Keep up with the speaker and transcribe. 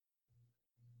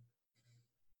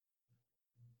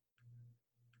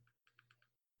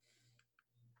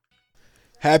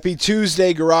Happy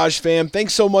Tuesday, Garage fam.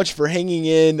 Thanks so much for hanging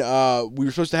in. We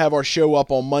were supposed to have our show up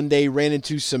on Monday, ran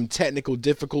into some technical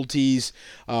difficulties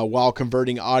while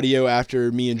converting audio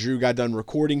after me and Drew got done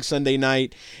recording Sunday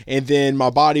night. And then my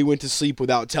body went to sleep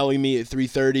without telling me at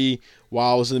 3:30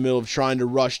 while I was in the middle of trying to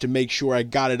rush to make sure I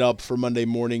got it up for Monday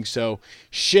morning. So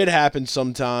shit happens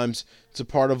sometimes. It's a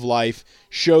part of life.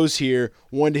 Show's here.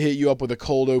 Wanted to hit you up with a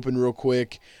cold open real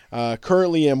quick.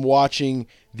 Currently I'm watching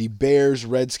the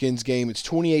Bears-Redskins game. It's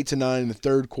 28-9 in the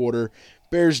third quarter.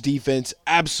 Bears defense,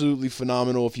 absolutely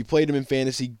phenomenal. If you played them in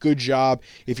fantasy, good job.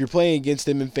 If you're playing against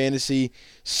them in fantasy,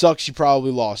 sucks you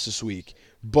probably lost this week.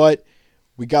 But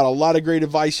we got a lot of great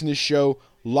advice in this show,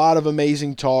 a lot of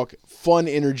amazing talk, fun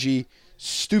energy,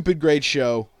 stupid great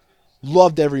show.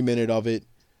 Loved every minute of it.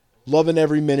 Loving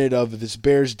every minute of this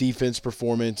Bears defense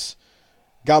performance.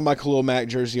 Got my Khalil Mack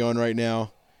jersey on right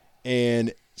now.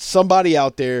 And somebody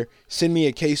out there send me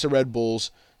a case of Red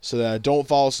Bulls so that I don't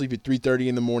fall asleep at 3:30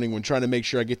 in the morning when trying to make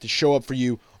sure I get to show up for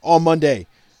you on Monday.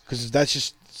 Because that's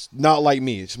just not like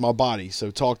me. It's my body.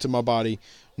 So talk to my body,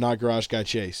 not Garage Guy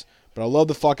Chase. But I love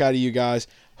the fuck out of you guys.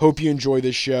 Hope you enjoy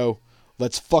this show.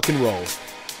 Let's fucking roll.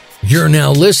 You're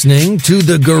now listening to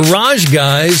the Garage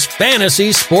Guys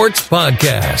Fantasy Sports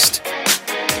Podcast.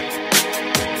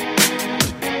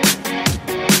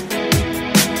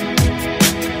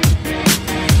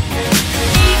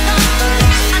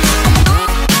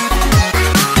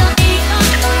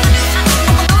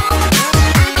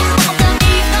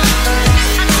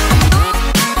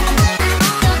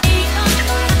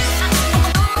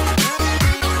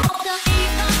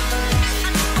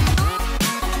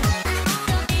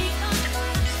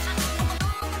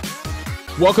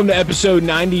 Welcome to episode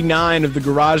 99 of the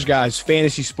Garage Guys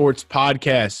Fantasy Sports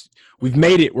Podcast. We've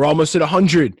made it. We're almost at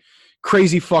 100.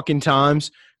 Crazy fucking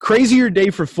times. Crazier day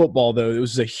for football, though. It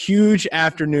was a huge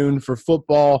afternoon for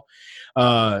football.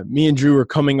 Me and Drew are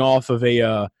coming off of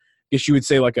I guess you would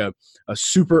say like a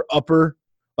super upper.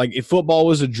 Like if football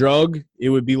was a drug,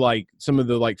 it would be like some of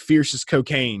the like fiercest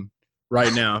cocaine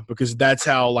right now because that's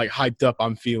how like hyped up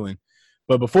I'm feeling.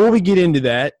 But before we get into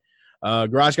that,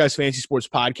 Garage Guys Fantasy Sports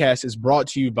Podcast is brought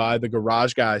to you by the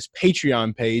Garage Guys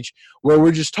Patreon page, where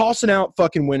we're just tossing out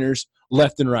fucking winners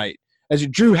left and right.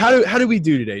 Drew, how do we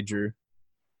do today, Drew?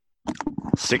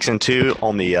 6-2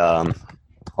 on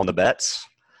the bets,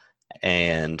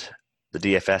 and the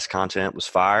DFS content was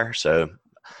fire. So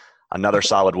another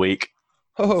solid week.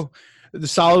 Oh, the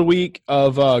solid week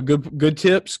of good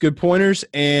tips, good pointers,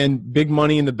 and big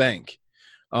money in the bank.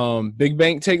 Big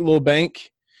bank take little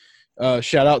bank.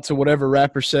 Shout out to whatever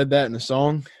rapper said that in the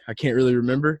song. I can't really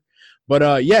remember.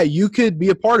 But, yeah, you could be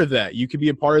a part of that. You could be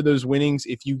a part of those winnings.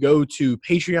 If you go to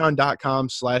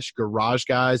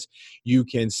patreon.com/garageguys, you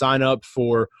can sign up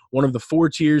for one of the 4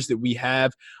 tiers that we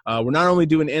have. We're not only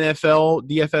doing NFL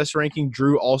DFS ranking.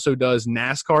 Drew also does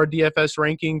NASCAR DFS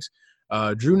rankings.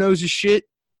 Drew knows his shit,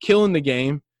 killing the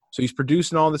game. So he's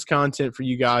producing all this content for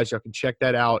you guys. Y'all can check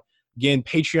that out. Again,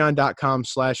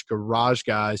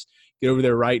 patreon.com/garageguys. Get over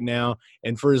there right now.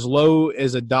 And for as low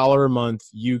as $1 a month,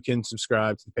 you can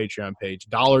subscribe to the Patreon page.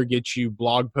 $1 gets you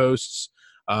blog posts.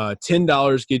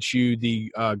 $10 gets you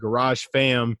the Garage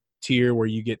Fam tier where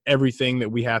you get everything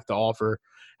that we have to offer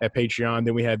at Patreon.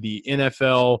 Then we have the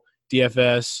NFL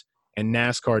DFS and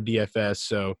NASCAR DFS.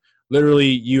 So literally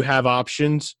you have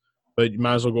options, but you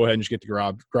might as well go ahead and just get the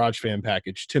Garage Fam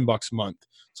package, $10 a month.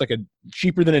 It's like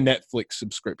cheaper than a Netflix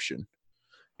subscription.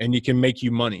 And it can make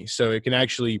you money. So it can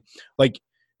actually, like,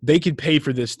 they could pay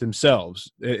for this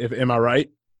themselves. Am I right?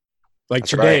 Like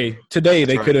That's today, right.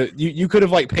 they could have, you could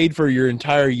have like paid for your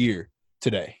entire year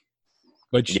today.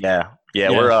 But Yeah.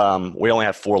 We're we only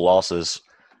have 4 losses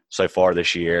so far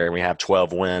this year, and we have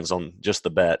 12 wins on just the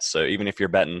bets. So even if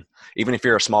you're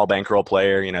a small bankroll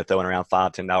player, throwing around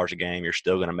 $5-10 a game, you're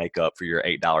still going to make up for your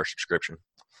 $8 subscription.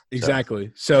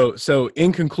 Exactly. So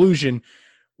in conclusion,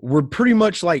 we're pretty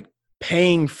much like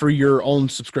paying for your own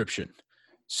subscription.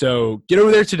 So get over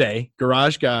there today,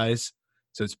 Garage Guys.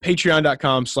 So it's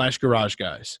patreon.com/Garage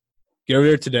Guys. Get over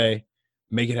there today,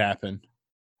 make it happen.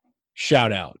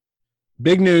 Shout out.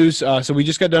 Big news. So we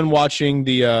just got done watching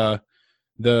the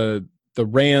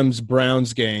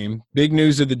Rams-Browns game. Big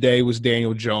news of the day was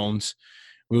Daniel Jones.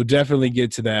 We'll definitely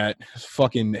get to that.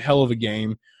 Fucking hell of a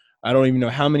game. I don't even know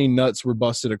how many nuts were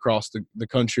busted across the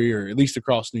country, or at least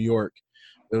across New York.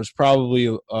 There was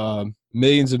probably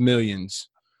millions of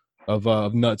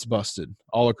nuts busted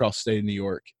all across the state of New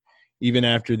York, even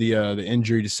after the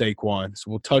injury to Saquon.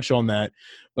 So we'll touch on that.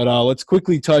 But let's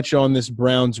quickly touch on this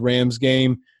Browns-Rams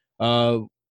game.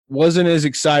 Wasn't as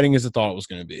exciting as I thought it was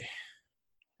going to be.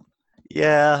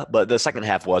 Yeah, but the second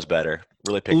half was better.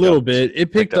 Really A picked little up bit.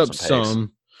 It picked up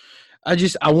some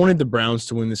pace. some. I wanted the Browns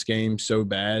to win this game so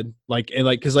bad.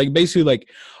 Because basically like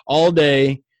all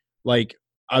day, like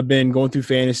I've been going through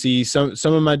fantasy, some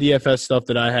of my DFS stuff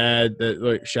that I had that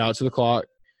like shout out to the clock.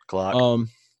 Clock.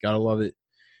 Gotta love it.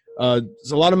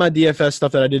 So a lot of my DFS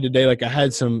stuff that I did today, like I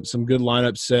had some good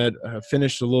lineups set. I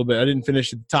finished a little bit. I didn't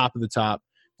finish at the top of the top.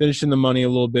 Finished in the money a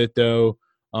little bit though.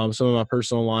 Some of my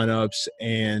personal lineups,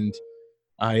 and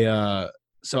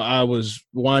so I was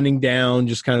winding down,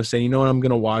 just kind of saying, you know what, I'm going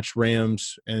to watch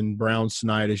Rams and Browns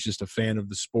tonight as just a fan of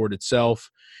the sport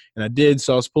itself, and I did.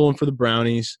 So I was pulling for the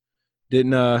Brownies.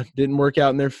 Didn't work out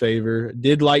in their favor.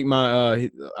 Did like my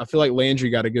I feel like Landry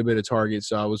got a good bit of targets,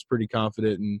 so I was pretty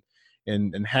confident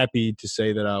and happy to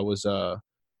say that I was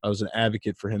an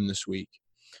advocate for him this week.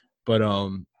 But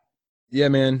yeah,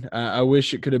 man, I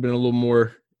wish it could have been a little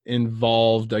more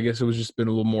involved. I guess it was just been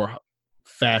a little more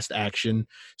fast action,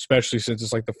 especially since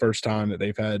it's like the first time that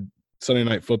they've had Sunday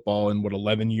Night Football in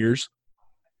 11 years.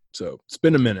 So it's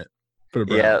been a minute for the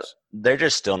Browns. Yeah, they're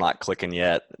just still not clicking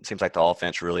yet. It seems like the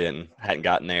offense really hadn't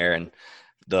gotten there, and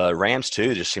the Rams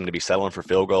too just seem to be settling for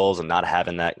field goals and not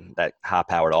having that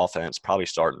high-powered offense. Probably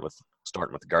starting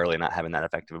with Gurley not having that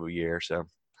effective of a year. So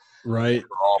right,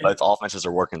 overall, both offenses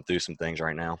are working through some things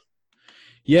right now.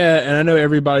 yeah, and I know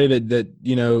everybody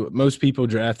that most people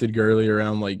drafted Gurley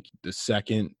around like the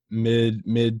second,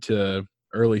 mid to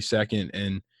early second,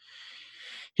 and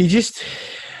he just,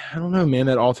 I don't know, man,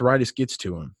 that arthritis gets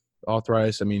to him.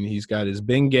 Arthritis, I mean, he's got his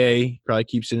Bengay, probably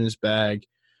keeps it in his bag,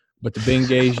 but the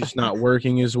Bengay is just not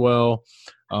working as well.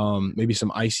 Maybe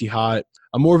some icy hot.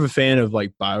 I'm more of a fan of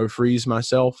like BioFreeze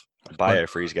myself.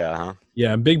 BioFreeze guy, huh?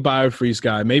 Yeah, I'm a big BioFreeze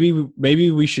guy.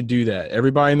 Maybe we should do that.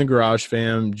 Everybody in the Garage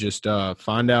fam, just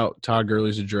find out Todd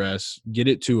Gurley's address, get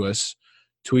it to us,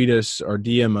 tweet us or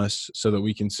DM us so that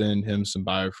we can send him some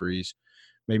BioFreeze.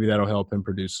 Maybe that'll help him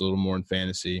produce a little more in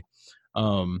fantasy.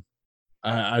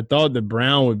 I thought that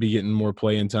Brown would be getting more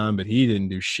playing time, but he didn't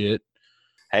do shit.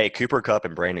 Hey, Cooper Kupp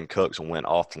and Brandon Cooks went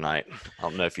off tonight. I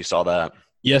don't know if you saw that.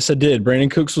 Yes, I did. Brandon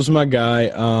Cooks was my guy.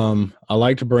 I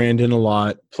liked Brandon a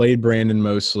lot. Played Brandon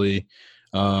mostly.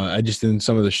 I just in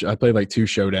some of the I played like 2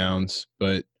 showdowns,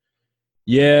 but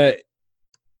yeah,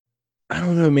 I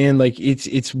don't know, man. Like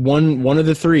it's one of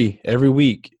the 3 every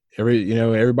week.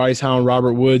 Everybody's high on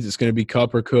Robert Woods. It's going to be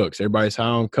Kupp or Cooks. Everybody's high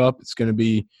on Kupp. It's going to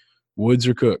be Woods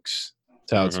or Cooks.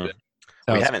 That's how it's been.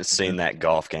 We haven't seen that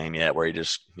golf game yet where he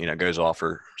just, goes off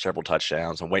for several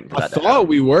touchdowns. I'm waiting for that I thought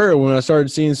we were when I started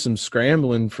seeing some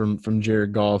scrambling from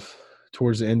Jared Goff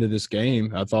towards the end of this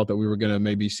game. I thought that we were going to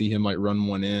maybe see him like run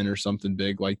one in or something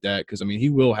big like that because, I mean, he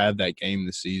will have that game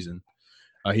this season.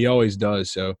 He always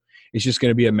does. So it's just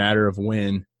going to be a matter of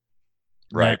when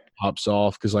that pops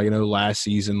off because, like, last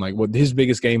season, like what his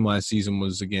biggest game last season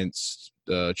was against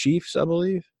the Chiefs, I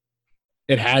believe.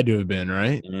 It had to have been,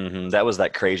 right? Mm-hmm. That was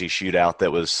that crazy shootout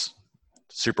that was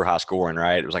super high scoring,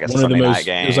 right? It was like a Sunday night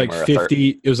game. It was like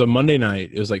 50. It was a Monday night.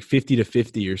 It was like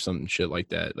 50-50 or something shit like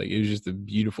that. Like, it was just a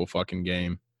beautiful fucking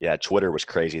game. Yeah, Twitter was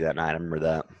crazy that night. I remember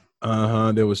that.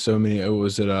 There was so many. It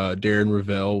was Darren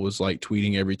Ravel was like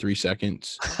tweeting every 3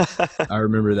 seconds. I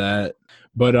remember that.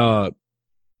 But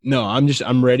no,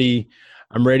 I'm ready.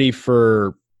 I'm ready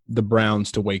for the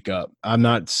Browns to wake up. I'm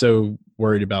not so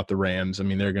worried about the Rams. I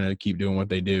mean, they're going to keep doing what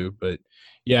they do, but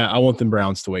yeah, I want the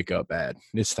Browns to wake up bad.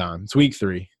 It's time. It's week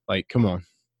 3. Like, come on.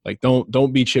 Like,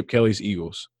 don't be Chip Kelly's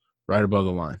Eagles right above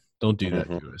the line. Don't do that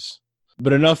to us.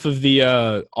 But enough of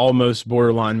the almost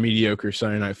borderline mediocre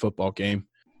Sunday Night Football game.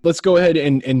 Let's go ahead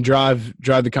and drive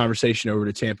the conversation over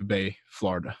to Tampa Bay,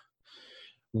 Florida,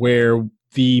 where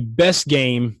the best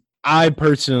game, I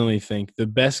personally think the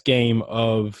best game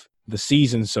of the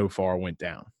season so far went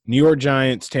down. New York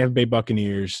Giants, Tampa Bay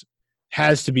Buccaneers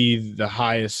has to be the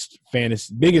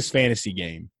biggest fantasy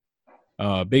game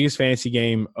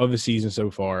of the season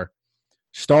so far.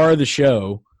 Star of the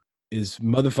show is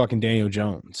motherfucking Daniel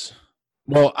Jones.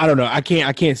 Well, I don't know. I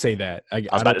can't say that. I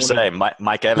was about to say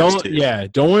Mike Evans too. Yeah,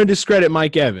 don't want to discredit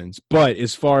Mike Evans, but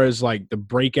as far as like the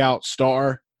breakout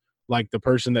star, like the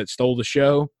person that stole the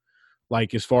show,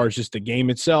 like as far as just the game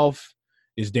itself,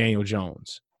 is Daniel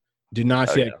Jones. Did not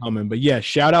see it coming. But yeah,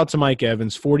 shout out to Mike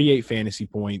Evans, 48 fantasy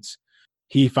points.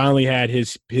 He finally had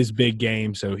his big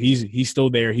game, so he's still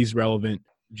there. He's relevant.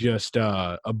 Just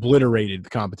obliterated the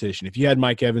competition. If you had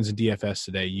Mike Evans in DFS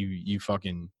today, you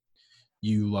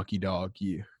lucky dog,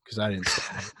 you, because I didn't see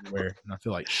it anywhere, and I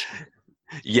feel like shit.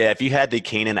 Yeah, if you had the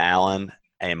Keenan Allen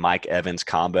and Mike Evans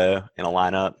combo in a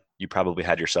lineup, you probably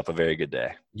had yourself a very good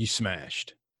day. You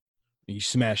smashed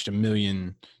a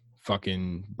million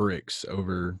fucking bricks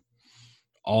over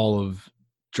all of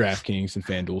DraftKings and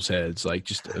FanDuel's heads. Like,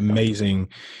 just amazing.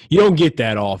 You don't get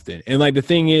that often. And, like, the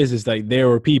thing is like there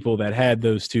were people that had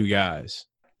those two guys.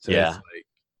 So Yeah. it's like,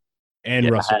 and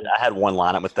Yeah, Russell. I had one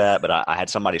lineup with that, but I had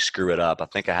somebody screw it up. I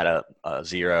think I had a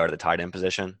 0 at the tight end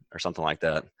position or something like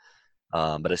that.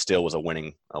 But it still was a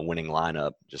winning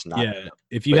lineup. Just not. Yeah.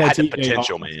 If you It had had the TJ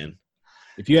potential, Hawkinson, man.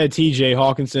 if you had TJ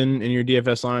Hawkinson in your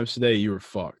DFS lineups today, you were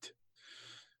fucked.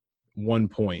 1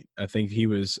 point. I think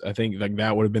like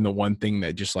that would have been the one thing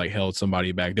that just like held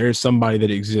somebody back. There's somebody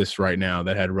that exists right now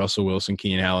that had Russell Wilson,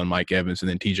 Keenan Allen, Mike Evans, and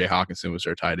then TJ Hawkinson was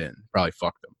their tight end. Probably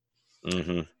fucked them.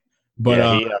 Mm-hmm.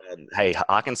 But hey,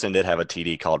 Hawkinson did have a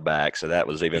TD called back, so that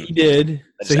was even. He did.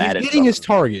 So he's getting his something.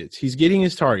 targets. He's getting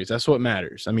his targets. That's what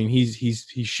matters. I mean, he's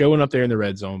showing up there in the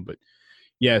red zone. But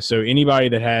yeah, so anybody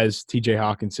that has TJ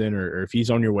Hawkinson or if he's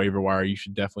on your waiver wire, you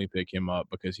should definitely pick him up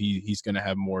because he's going to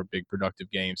have more big productive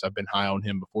games. I've been high on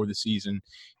him before the season.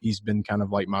 He's been kind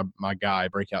of like my guy,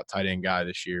 breakout tight end guy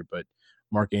this year. But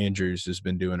Mark Andrews has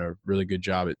been doing a really good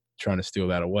job at trying to steal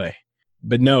that away.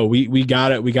 But no, we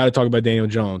got it. We got to talk about Daniel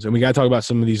Jones, and we got to talk about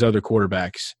some of these other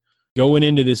quarterbacks. Going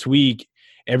into this week,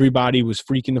 everybody was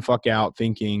freaking the fuck out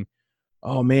thinking,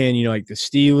 oh, man, like the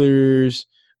Steelers,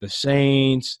 the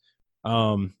Saints,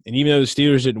 and even though the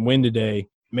Steelers didn't win today,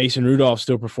 Mason Rudolph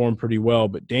still performed pretty well.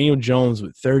 But Daniel Jones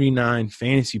with 39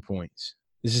 fantasy points.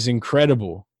 This is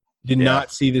incredible. Did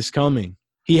not see this coming.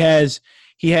 He has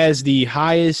the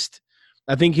highest –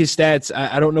 I think his stats –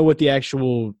 I don't know what the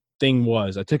actual – thing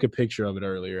was. I took a picture of it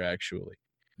earlier, actually.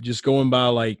 Just going by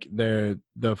like the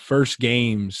first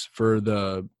games for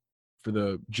the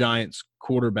Giants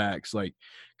quarterbacks, like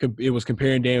it was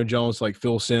comparing Daniel Jones to like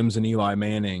Phil Simms and Eli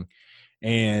Manning,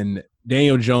 and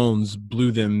Daniel Jones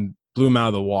blew him out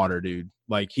of the water, dude.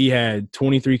 Like he had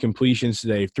 23 completions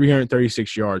today,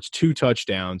 336 yards, 2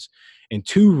 touchdowns, and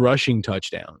 2 rushing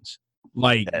touchdowns.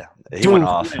 Like he went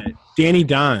off. Danny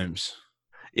Dimes.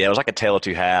 Yeah, it was like a tale of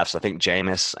two halves. I think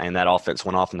Jameis and that offense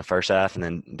went off in the first half, and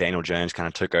then Daniel Jones kind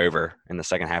of took over in the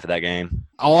second half of that game.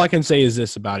 All I can say is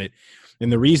this about it,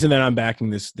 and the reason that I'm backing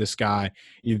this guy,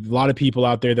 a lot of people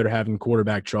out there that are having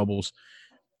quarterback troubles,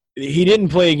 he didn't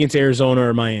play against Arizona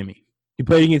or Miami. He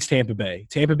played against Tampa Bay.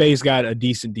 Tampa Bay's got a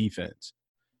decent defense.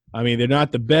 I mean, they're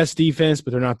not the best defense,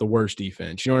 but they're not the worst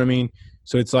defense. You know what I mean?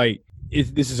 So it's like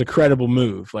this is a credible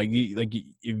move. Like if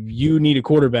you need a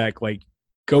quarterback, like,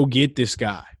 go get this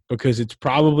guy because it's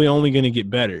probably only going to get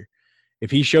better.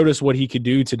 If he showed us what he could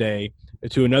do today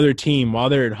to another team while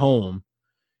they're at home,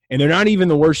 and they're not even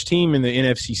the worst team in the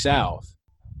NFC South,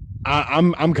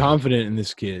 I'm confident in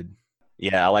this kid.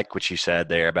 Yeah, I like what you said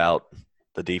there about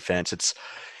the defense.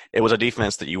 It was a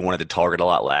defense that you wanted to target a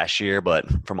lot last year, but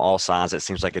from all signs, it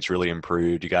seems like it's really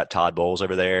improved. You got Todd Bowles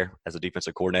over there as a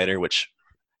defensive coordinator, which –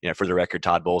 for the record,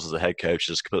 Todd Bowles as a head coach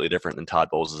is completely different than Todd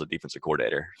Bowles as a defensive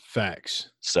coordinator.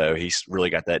 Facts. So he's really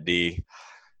got that D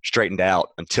straightened out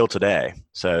until today.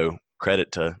 So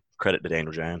credit to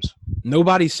Daniel Jones.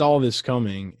 Nobody saw this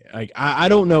coming. Like I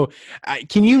don't know.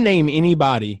 Can you name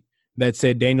anybody that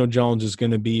said Daniel Jones is going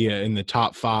to be in the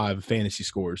top 5 fantasy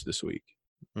scores this week?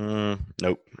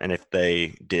 Nope. And if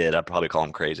they did, I'd probably call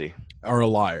them crazy or a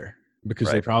liar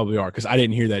because They probably are. Because I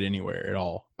didn't hear that anywhere at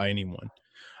all by anyone.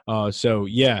 So,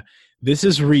 yeah, this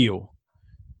is real.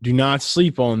 Do not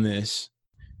sleep on this.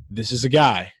 This is a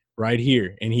guy right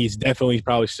here, and he's definitely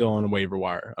probably still on a waiver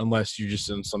wire unless you're just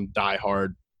in some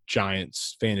diehard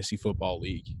Giants fantasy football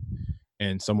league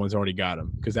and someone's already got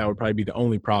him because that would probably be the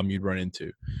only problem you'd run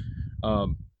into.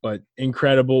 But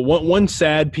incredible. One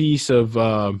sad piece of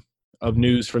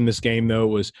news from this game, though,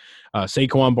 was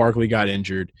Saquon Barkley got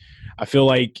injured. I feel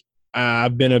like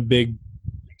I've been a big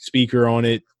speaker on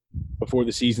it. Before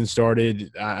the season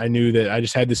started, I knew that I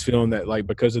just had this feeling that, like,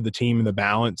 because of the team and the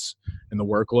balance and the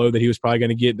workload that he was probably going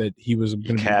to get, that he was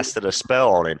going to casted a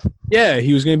spell on him. Yeah,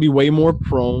 he was going to be way more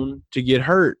prone to get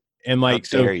hurt. And like,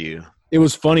 How dare you? It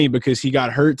was funny because he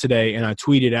got hurt today, and I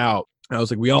tweeted out. I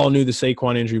was like, we all knew the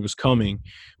Saquon injury was coming.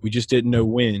 We just didn't know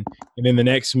when. And then the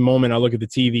next moment I look at the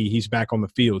TV, he's back on the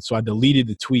field. So I deleted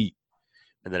the tweet.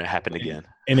 And then it happened again.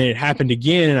 And then it happened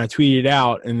again, and I tweeted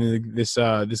out, and this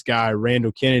guy,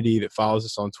 Randall Kennedy, that follows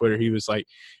us on Twitter, he was like,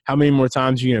 how many more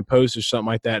times are you going to post or something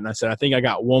like that? And I said, I think I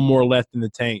got one more left in the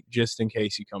tank just in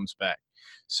case he comes back.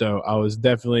 So I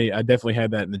definitely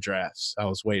had that in the drafts. I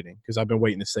was waiting because I've been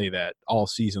waiting to say that all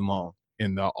season long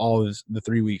in the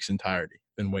 3 weeks entirety.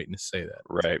 Been waiting to say that.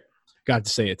 Right. Got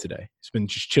to say it today. It's been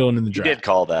just chilling in the draft. You did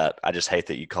call that. I just hate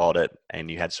that you called it,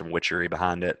 and you had some witchery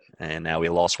behind it, and now we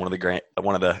lost one of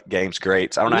the game's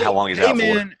greats. I don't know how long he's out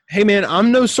for. Hey man,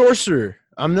 I'm no sorcerer.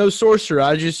 I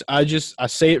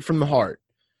say it from the heart.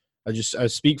 I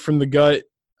speak from the gut.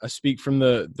 I speak from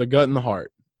the gut and the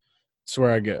heart. That's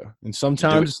where I go. And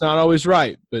sometimes it's not always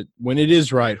right, but when it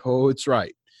is right, it's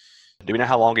right. Do we know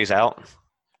how long he's out?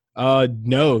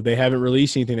 No, they haven't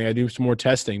released anything. They got to do some more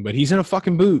testing, but he's in a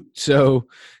fucking boot. So,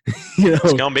 you know,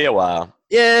 It's going to be a while.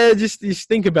 Yeah, just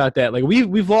think about that. Like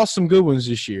we've lost some good ones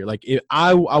this year. Like if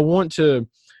I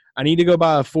need to go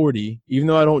buy a 40, even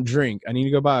though I don't drink. I need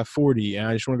to go buy a 40, and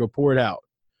I just want to go pour it out,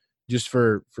 just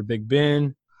for Big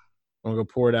Ben. I want to go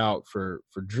pour it out for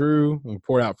Drew. I'm going to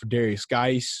pour it out for Darius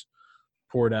Geis.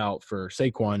 Pour it out for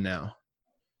Saquon now.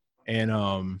 And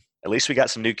at least we got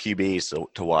some new QBs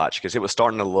to watch, because it was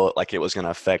starting to look like it was going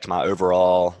to affect my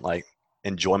overall like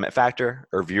enjoyment factor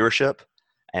or viewership.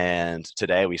 And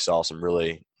today we saw some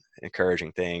really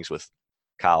encouraging things with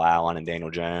Kyle Allen and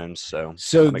Daniel Jones. So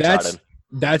I'm excited.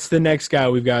 That's the next guy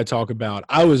we've got to talk about.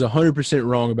 I was 100%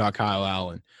 wrong about Kyle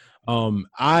Allen.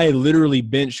 I literally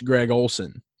benched Greg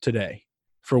Olsen today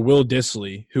for Will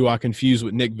Dissly, who I confused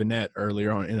with Nick Vannett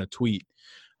earlier on in a tweet.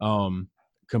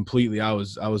 Completely, I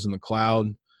was in the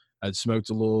cloud. I'd smoked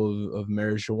a little of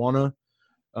marijuana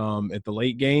at the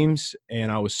late games,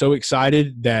 and I was so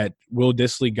excited that Will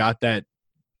Dissly got that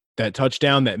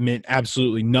touchdown that meant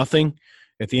absolutely nothing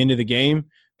at the end of the game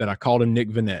that I called him Nick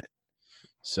Vannett.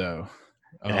 So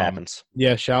it happens.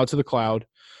 Yeah, shout out to the cloud.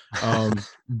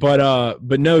 But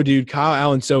no, dude, Kyle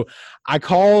Allen. So I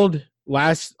called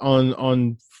last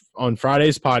on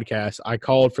Friday's podcast. I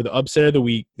called for the upset of the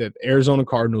week that Arizona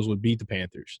Cardinals would beat the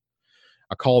Panthers.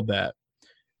 I called that.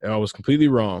 And I was completely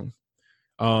wrong.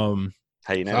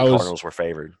 Hey, you know the Cardinals were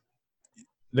favored.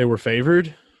 They were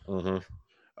favored? Mm-hmm.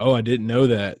 Oh, I didn't know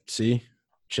that. See?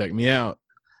 Check me out.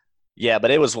 Yeah,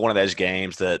 but it was one of those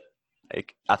games that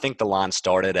I think the line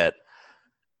started as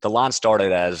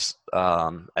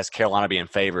Carolina being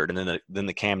favored, and then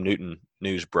the Cam Newton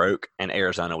news broke, and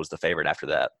Arizona was the favorite after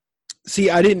that.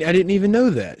 See, I didn't even know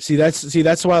that.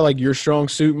 That's why like your strong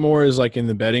suit more is like in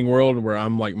the betting world, where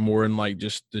I'm like more in like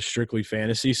just the strictly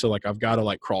fantasy. So like I've got to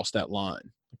like cross that line.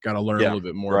 I've got to learn a little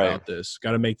bit more about this.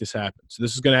 Got to make this happen. So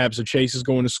this is going to happen. So Chase is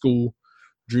going to school.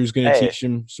 Drew's going to teach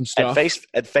him some stuff.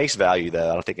 At face value, though,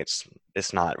 I don't think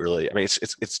it's not really. I mean,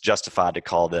 it's justified to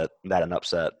call that an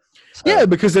upset. So. Yeah,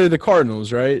 because they're the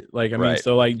Cardinals, right? Like I mean, right.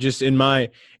 So like just in my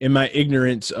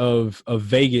ignorance of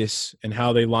Vegas and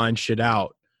how they line shit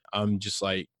out, I'm just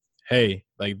like, hey,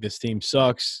 like this team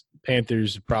sucks.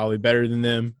 Panthers are probably better than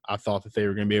them. I thought that they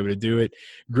were going to be able to do it.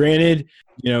 Granted,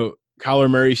 you know, Kyler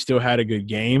Murray still had a good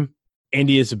game.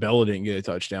 Andy Isabella didn't get a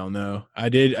touchdown, though. I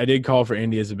did call for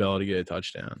Andy Isabella to get a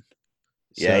touchdown.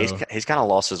 Yeah, so, he's kind of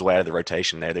lost his way out of the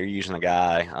rotation there. They're using a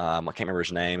guy. I can't remember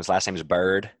his name. His last name is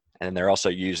Bird, and they're also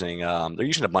using a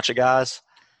bunch of guys,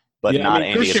 but not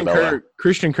Andy Isabella.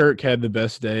 Christian Kirk had the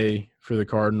best day for the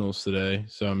Cardinals today.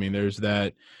 So I mean, there's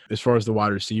that. As far as the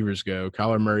wide receivers go,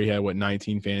 Kyler Murray had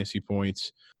 19 fantasy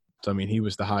points. So I mean, he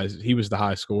was the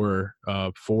high scorer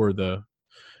for the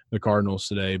Cardinals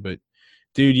today, but.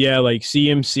 Dude, yeah, like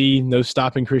CMC, no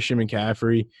stopping Christian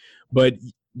McCaffrey. But,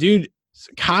 dude,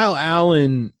 Kyle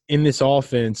Allen in this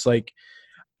offense, like,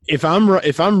 if I'm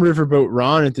Riverboat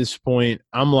Ron at this point,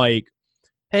 I'm like,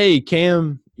 hey,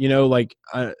 Cam, you know,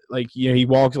 he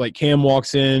walks, like Cam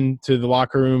walks in to the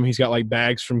locker room. He's got, like,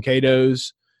 bags from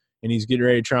Cato's, and he's getting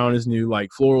ready to try on his new,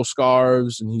 like, floral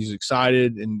scarves, and he's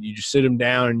excited. And you just sit him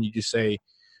down and you just say,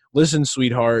 listen,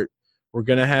 sweetheart, we're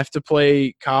going to have to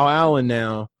play Kyle Allen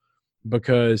now.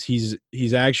 Because he's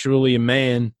actually a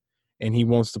man and he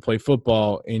wants to play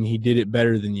football and he did it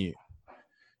better than you.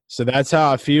 So that's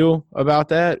how I feel about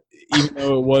that, even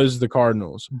though it was the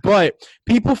Cardinals. But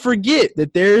people forget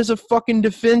that there is a fucking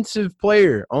defensive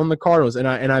player on the Cardinals, and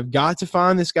I've got to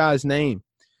find this guy's name.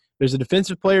 There's a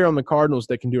defensive player on the Cardinals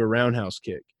that can do a roundhouse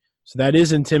kick. So that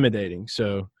is intimidating.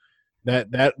 So that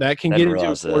can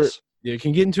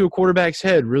get into a quarterback's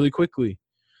head really quickly.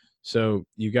 So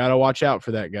you got to watch out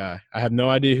for that guy. I have no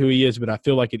idea who he is, but I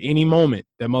feel like at any moment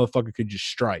that motherfucker could just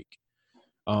strike.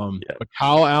 But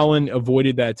Kyle Allen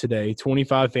avoided that today,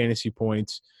 25 fantasy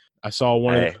points. I saw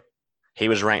one. He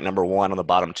was ranked number 1 on the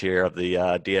bottom tier of the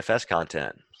DFS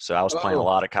content. So I was playing a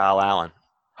lot of Kyle Allen.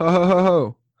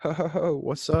 Ho.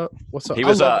 What's up?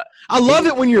 I love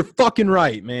it when you're fucking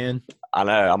right, man. I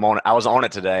know. I was on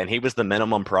it today, and he was the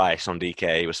minimum price on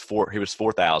DK. He was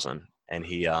 4,000, and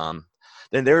he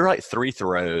Then there were like 3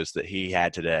 throws that he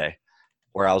had today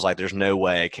where I was like, there's no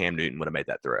way Cam Newton would have made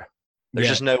that throw. There's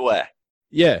just no way.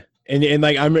 Yeah. And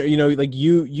like, I'm, you know, like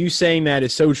you saying that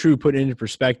is so true, put it into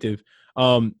perspective.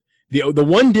 The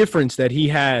one difference that he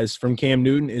has from Cam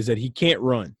Newton is that he can't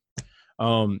run.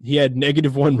 He had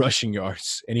 -1 rushing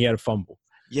yards and he had a fumble.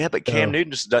 Yeah, but Cam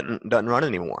Newton just doesn't run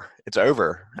anymore. It's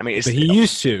over. I mean, But he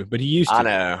used to. I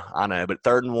know. But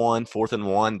 3rd and 1, 4th and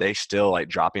 1, they still like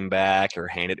drop him back or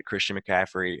hand it to Christian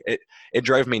McCaffrey. It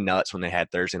drove me nuts when they had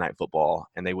Thursday Night Football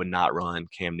and they would not run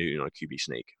Cam Newton on a QB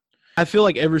sneak. I feel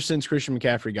like ever since Christian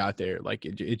McCaffrey got there, like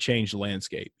it changed the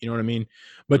landscape. You know what I mean?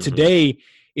 But today,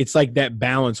 it's like that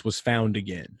balance was found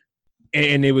again.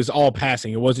 And it was all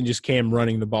passing. It wasn't just Cam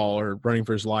running the ball or running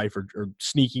for his life or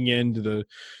sneaking into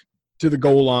the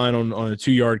goal line on a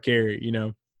 2-yard carry. You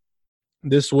know,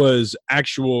 this was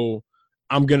actual.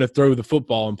 I'm going to throw the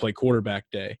football and play quarterback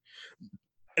day.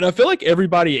 And I feel like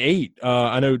everybody ate.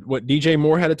 I know what DJ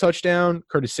Moore had a touchdown.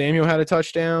 Curtis Samuel had a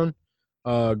touchdown.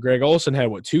 Greg Olsen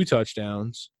had 2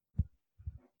 touchdowns.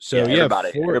 So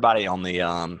everybody on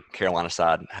the Carolina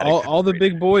side had all the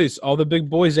big boys. All the big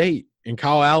boys ate. And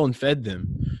Kyle Allen fed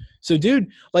them. So,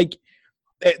 dude, like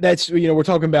that's we're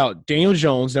talking about Daniel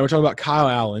Jones. Now we're talking about Kyle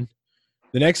Allen.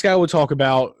 The next guy we'll talk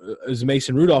about is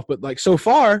Mason Rudolph. But like so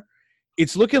far,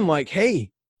 it's looking like,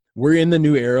 hey, we're in the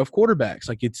new era of quarterbacks.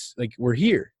 Like it's like we're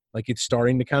here. Like it's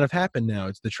starting to kind of happen now.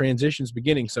 It's the transition's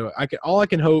beginning. So all I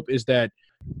can hope is that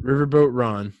Riverboat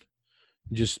Ron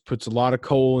just puts a lot of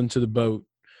coal into the boat,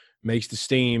 makes the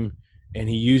steam, and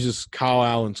he uses Kyle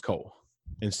Allen's coal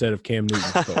instead of Cam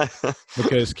Newton's coal.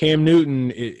 Because Cam Newton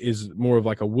is more of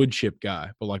like a wood chip guy,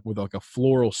 but like with like a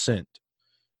floral scent.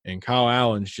 And Kyle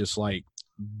Allen's just like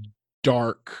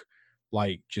dark,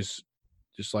 like just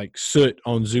like soot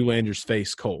on Zoolander's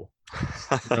face coal. You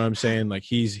know what I'm saying? Like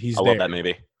he's I love that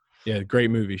movie. Yeah,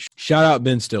 great movie. Shout out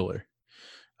Ben Stiller.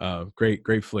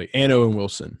 Great flick. And Owen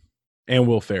Wilson. And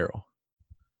Will Ferrell.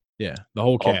 Yeah, the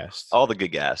whole cast. All the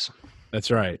good guys. That's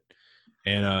right.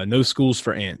 And no schools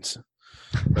for ants.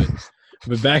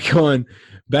 But back on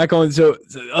so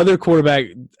the other quarterback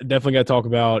definitely got to talk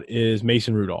about is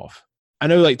Mason Rudolph. I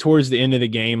know like towards the end of the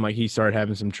game, like he started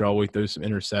having some trouble. He threw some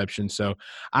interceptions. So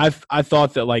I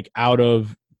thought that like out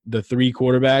of the 3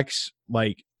 quarterbacks,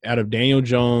 like out of Daniel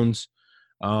Jones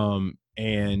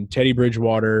and Teddy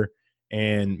Bridgewater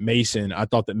and Mason, I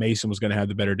thought that Mason was going to have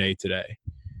the better day today.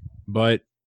 But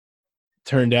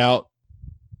turned out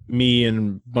me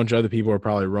and a bunch of other people are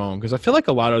probably wrong because I feel like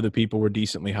a lot of other people were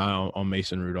decently high on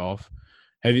Mason Rudolph.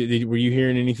 Were you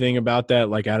hearing anything about that?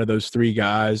 Like out of those 3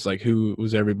 guys, like who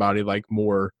was everybody like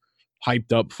more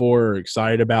hyped up for or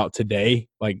excited about today?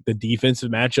 Like the defensive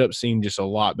matchup seemed just a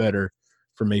lot better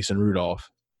for Mason Rudolph.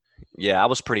 Yeah,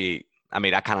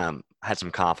 I kind of had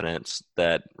some confidence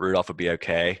that Rudolph would be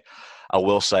okay. I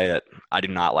will say that I do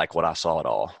not like what I saw at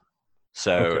all.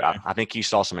 So okay. I think you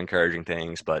saw some encouraging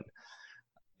things, but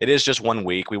it is just 1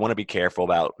 week. We want to be careful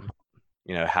about,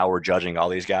 how we're judging all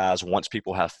these guys. Once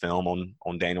people have film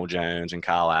on Daniel Jones and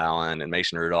Kyle Allen and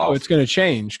Mason Rudolph. Oh, it's going to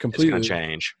change completely. It's going to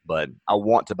change, but I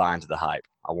want to buy into the hype.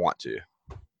 I want to.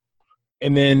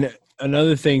 And then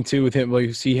another thing too with him,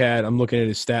 like he had, I'm looking at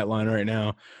his stat line right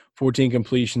now, 14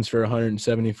 completions for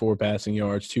 174 passing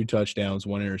yards, 2 touchdowns,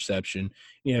 1 interception.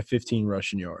 He had 15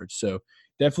 rushing yards. So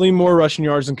definitely more rushing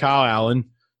yards than Kyle Allen.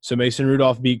 So Mason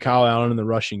Rudolph beat Kyle Allen in the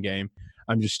rushing game.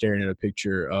 I'm just staring at a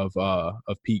picture of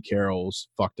Pete Carroll's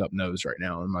fucked up nose right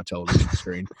now on my television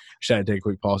screen. Just had to take a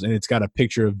quick pause, and it's got a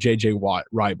picture of J.J. Watt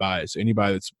right by it. So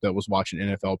anybody that was watching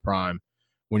NFL Prime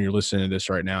when you're listening to this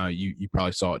right now, you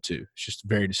probably saw it too. It's just a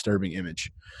very disturbing image.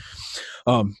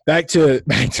 Back to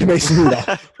Mason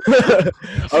Rudolph.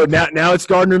 Oh, now it's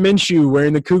Gardner Minshew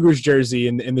wearing the Cougars jersey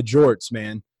and the jorts,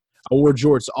 man. I wore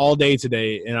jorts all day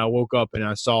today, and I woke up and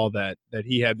I saw that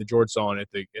he had the jorts on at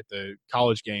the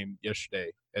college game yesterday.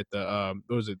 At the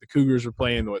what was it? The Cougars were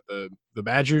playing the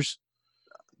Badgers.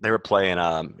 They were playing.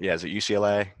 Is it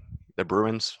UCLA? The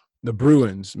Bruins. The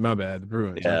Bruins. My bad. The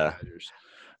Bruins. Yeah.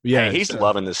 Yeah. Hey, he's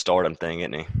loving this stardom thing,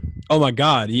 isn't he? Oh my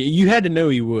God! You had to know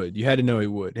he would. You had to know he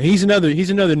would. And he's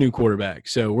another new quarterback.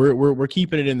 So we're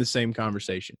keeping it in the same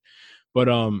conversation. But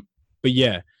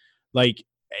yeah, like.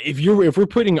 If we're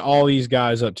putting all these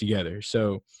guys up together,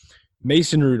 so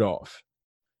Mason Rudolph,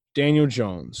 Daniel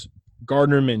Jones,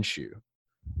 Gardner Minshew,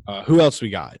 who else we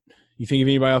got? You think of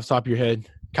anybody off the top of your head?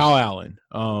 Kyle Allen.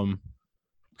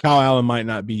 Kyle Allen might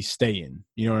not be staying.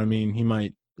 You know what I mean? He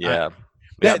might. Yeah.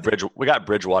 We got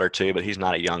Bridgewater too, but he's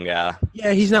not a young guy.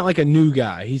 Yeah, he's not like a new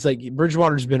guy. He's like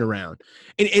Bridgewater's been around.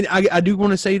 And I do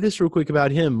want to say this real quick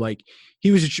about him. Like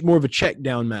he was more of a check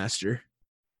down master,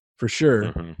 for sure.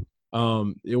 Mm-hmm.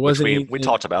 It wasn't. We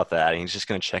talked about that. He's just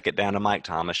going to check it down to Mike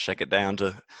Thomas, check it down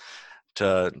to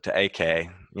AK.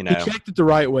 He checked it the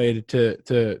right way to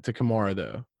Kamara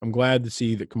though. I'm glad to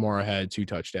see that Kamara had 2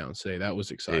 touchdowns today. That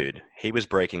was exciting. Dude, he was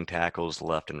breaking tackles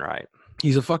left and right.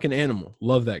 He's a fucking animal.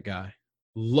 Love that guy.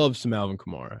 Love some Alvin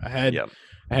Kamara.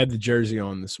 I had the jersey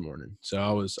on this morning, so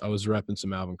I was repping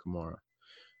some Alvin Kamara.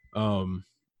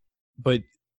 But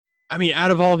I mean,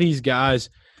 out of all these guys,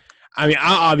 I mean,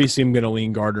 I obviously am going to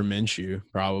lean Gardner Minshew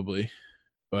probably,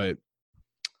 but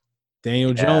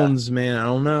Daniel Jones, man, I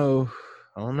don't know.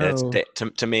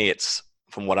 To me, it's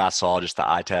from what I saw, just the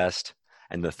eye test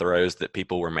and the throws that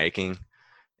people were making.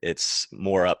 It's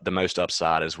the most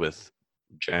upside is with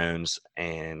Jones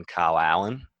and Kyle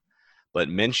Allen, but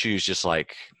Minshew's just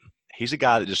like, he's a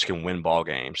guy that just can win ball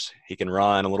games. He can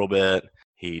run a little bit.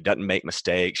 He doesn't make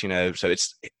mistakes, So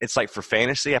it's like for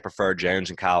fantasy, I prefer Jones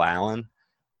and Kyle Allen,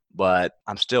 but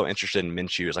I'm still interested in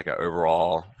Minshew as like an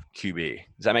overall QB.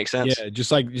 Does that make sense? Yeah,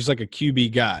 just like a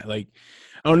QB guy. Like,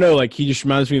 I don't know, like he just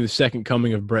reminds me of the second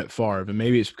coming of Brett Favre, and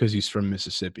maybe it's because he's from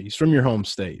Mississippi. He's from your home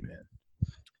state, man.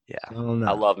 Yeah, I don't know.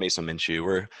 I love me some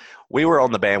Minshew. We were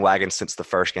on the bandwagon since the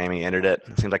first game he entered it.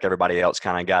 It seems like everybody else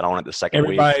kind of got on it the second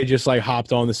week. Everybody just like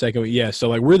hopped on the second week. Yeah, so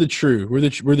like we're the true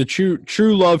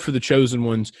love for the chosen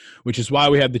ones, which is why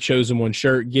we have the chosen one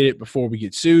shirt. Get it before we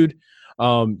get sued.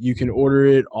 You can order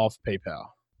it off PayPal.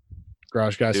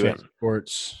 Garage Guys Fantasy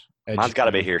Sports. Mine's got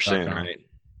to be here soon, right?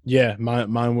 Yeah,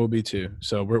 mine will be too.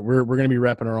 So we're going to be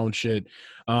repping our own shit.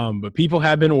 But people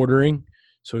have been ordering,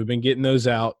 so we've been getting those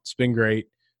out. It's been great.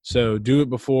 So do it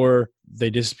before they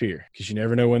disappear, because you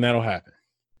never know when that'll happen.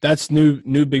 That's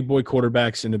new big boy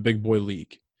quarterbacks in the big boy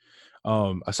league.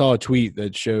 I saw a tweet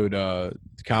that showed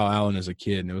Kyle Allen as a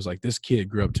kid, and it was like, this kid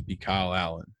grew up to be Kyle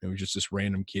Allen. It was just this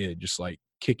random kid, just like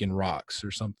kicking rocks or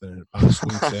something on a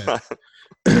swing set.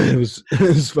 It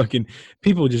was fucking –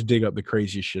 people just dig up the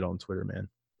craziest shit on Twitter, man.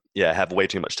 Yeah, have way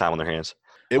too much time on their hands.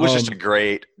 It was just a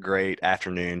great, great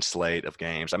afternoon slate of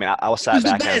games. I mean, I was sat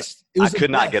back and I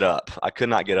could not get up. I could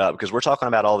not get up because we're talking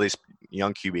about all these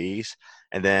young QBs,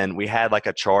 and then we had like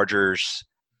a Chargers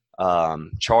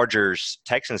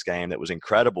Texans game that was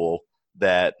incredible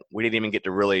that we didn't even get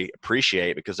to really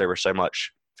appreciate because there was so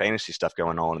much fantasy stuff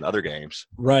going on in other games.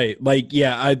 Right. Like,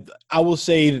 yeah, I will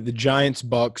say that the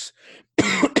Giants-Bucks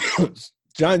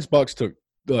took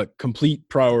the complete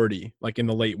priority, like in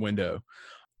the late window.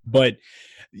 But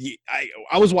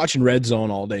I was watching Red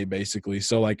Zone all day, basically.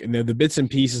 So, like, and the bits and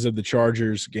pieces of the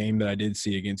Chargers game that I did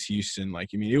see against Houston, like,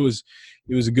 I mean, it was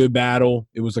a good battle.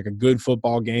 It was like a good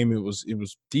football game. It was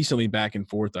decently back and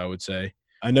forth, I would say.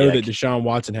 I know that Deshaun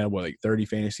Watson had, like 30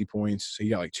 fantasy points. So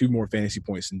he got like 2 more fantasy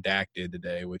points than Dak did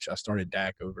today, which I started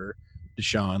Dak over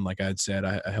Deshaun. Like I had said,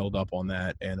 I held up on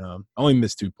that. And I only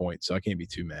missed 2 points, so I can't be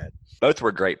too mad. Both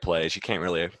were great plays. You can't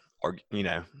really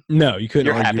No, you couldn't.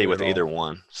 You're happy with either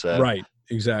one. So right,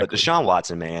 exactly. But Deshaun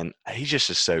Watson, man, he's just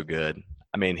so good.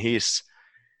 I mean, he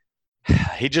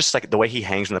just like the way he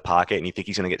hangs in the pocket and you think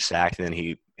he's going to get sacked, and then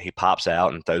he pops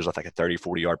out and throws like a 30,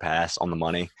 40-yard pass on the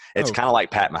money. It's kind of like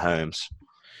Pat Mahomes.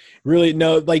 Really?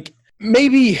 No, like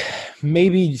maybe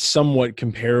somewhat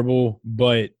comparable,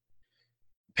 but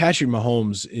Patrick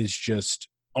Mahomes is just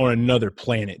on another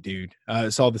planet, dude. I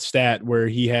saw the stat where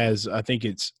he has, I think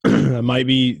it's it might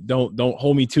be, don't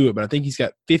hold me to it, but I think he's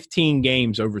got 15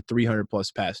 games over 300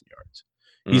 plus passing yards.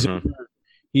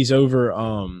 He's over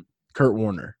Kurt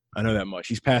Warner. I know that much.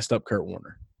 He's passed up Kurt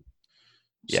Warner.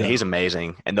 Yeah, so, he's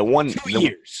amazing. And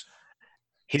years.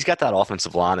 He's got that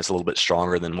offensive line that's a little bit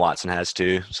stronger than Watson has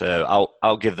too. So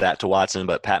I'll give that to Watson,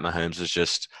 but Pat Mahomes is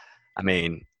just, I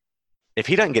mean, if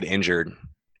he doesn't get injured,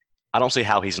 I don't see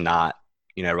how he's not,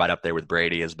 right up there with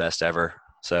Brady as best ever.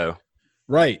 So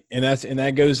right. And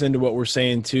that goes into what we're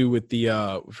saying too with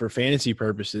the for fantasy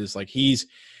purposes. Like he's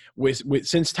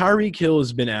since Tyreek Hill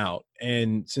has been out,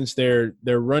 and since their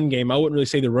run game, I wouldn't really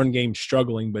say the run game's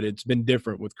struggling, but it's been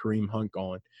different with Kareem Hunt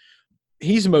gone.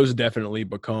 He's most definitely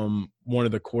become one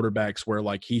of the quarterbacks where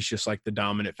like he's just like the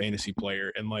dominant fantasy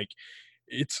player, and like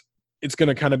it's going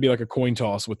to kind of be like a coin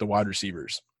toss with the wide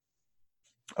receivers.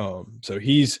 So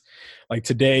he's like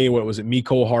today, what was it?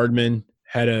 Mecole Hardman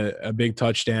had a big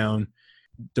touchdown.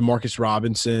 Demarcus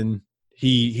Robinson,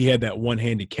 he had that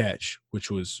one-handed catch, which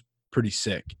was pretty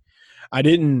sick. I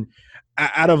didn't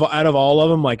out of all of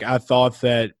them, like I thought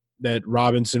that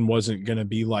Robinson wasn't going to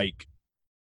be like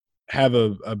have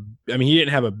I mean, he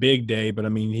didn't have a big day, but I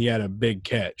mean, he had a big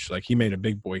catch. Like he made a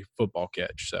big boy football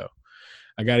catch. So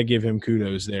I got to give him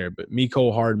kudos there. But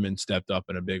Mecole Hardman stepped up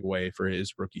in a big way for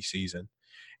his rookie season.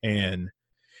 And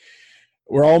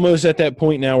we're almost at that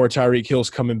point now where Tyreek Hill's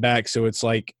coming back. So it's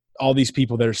like all these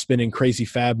people that are spending crazy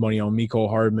fab money on Mecole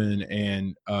Hardman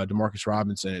and Demarcus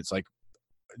Robinson. It's like,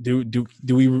 do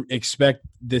we expect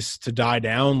this to die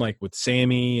down like with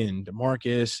Sammy and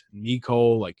Demarcus and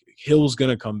Mecole? Like Hill's going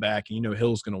to come back, and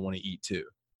Hill's going to want to eat too.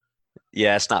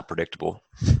 Yeah, it's not predictable.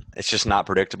 It's just not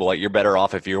predictable. Like, you're better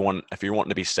off if you're wanting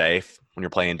to be safe when you're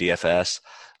playing DFS,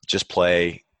 just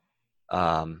play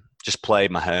just play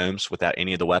Mahomes without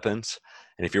any of the weapons.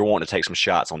 And if you're wanting to take some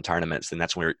shots on tournaments, then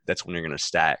that's when you're going to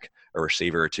stack a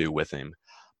receiver or two with him.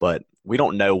 But we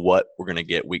don't know what we're going to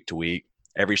get week to week.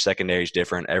 Every secondary is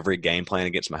different. Every game plan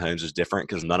against Mahomes is different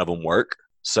because none of them work.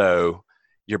 So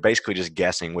you're basically just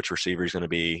guessing which receiver is going to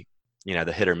be,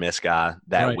 the hit or miss guy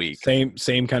that week.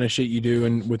 Same kind of shit you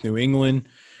do with New England.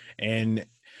 And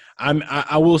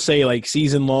I will say, like,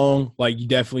 season long, like, you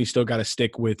definitely still got to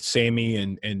stick with Sammy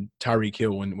and Tyreek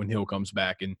Hill when Hill comes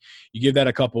back, and you give that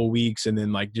a couple of weeks, and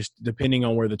then, like, just depending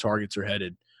on where the targets are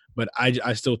headed. But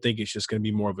I still think it's just going to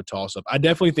be more of a toss up. I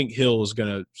definitely think Hill is going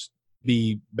to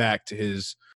be back to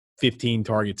his 15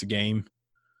 targets a game,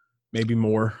 maybe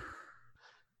more.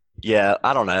 Yeah,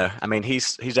 I don't know. I mean,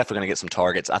 he's definitely going to get some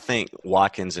targets. I think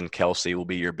Watkins and Kelsey will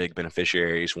be your big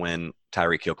beneficiaries when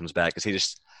Tyreek Hill comes back, because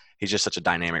he's just such a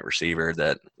dynamic receiver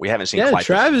that we haven't seen quite.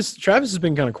 Travis has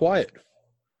been kind of quiet.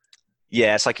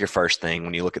 Yeah, it's like your first thing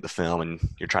when you look at the film and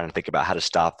you're trying to think about how to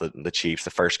stop the Chiefs.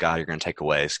 The first guy you're going to take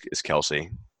away is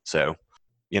Kelsey. So,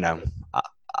 I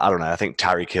don't know. I think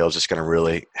Tyreek Hill is just going to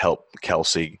really help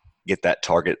Kelsey get that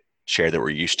target share that we're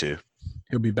used to.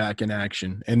 He'll be back in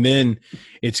action. And then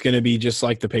it's going to be just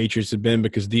like the Patriots have been,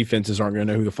 because defenses aren't going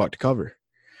to know who the fuck to cover.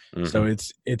 Mm-hmm.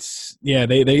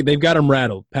 So they've got him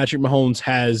rattled. Patrick Mahomes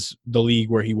has the league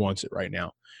where he wants it right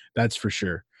now. That's for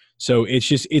sure. So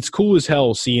it's cool as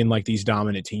hell seeing, like, these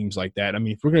dominant teams like that. I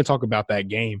mean, if we're going to talk about that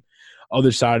game,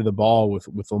 other side of the ball with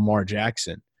Lamar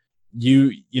Jackson,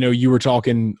 you were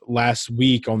talking last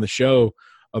week on the show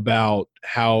about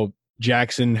how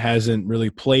Jackson hasn't really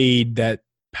played that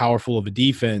powerful of a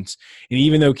defense. And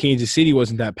even though Kansas City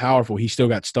wasn't that powerful, he still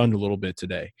got stunned a little bit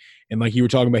today. And like you were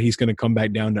talking about, he's going to come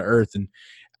back down to earth. And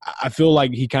I feel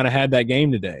like he kind of had that game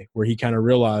today where he kind of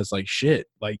realized, like, shit,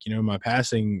 like, my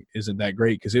passing isn't that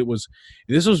great, because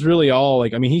this was really all,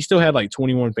 like, I mean, he still had like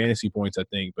 21 fantasy points, I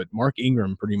think, but Mark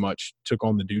Ingram pretty much took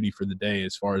on the duty for the day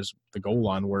as far as the goal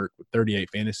line work with 38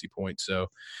 fantasy points. So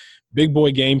big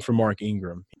boy game for Mark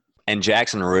Ingram. And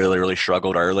Jackson really, really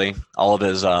struggled early. All of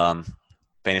his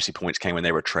fantasy points came when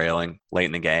they were trailing late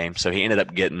in the game. So he ended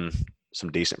up getting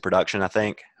some decent production, I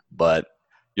think. But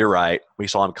you're right. We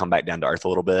saw him come back down to earth a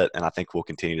little bit, and I think we'll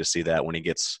continue to see that when he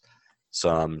gets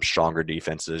some stronger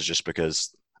defenses, just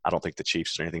because I don't think the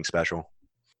Chiefs are anything special.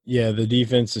 Yeah, the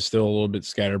defense is still a little bit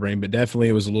scatterbrained, but definitely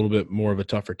it was a little bit more of a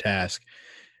tougher task.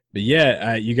 But,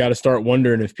 yeah, you got to start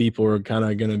wondering if people are kind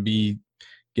of going to be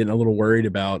getting a little worried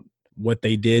about what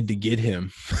they did to get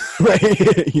him.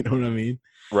 Right? You know what I mean?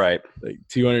 Right. Like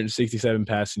 267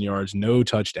 passing yards, no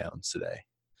touchdowns today.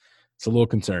 It's a little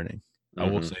concerning. I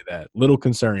will say that. Little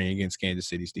concerning against Kansas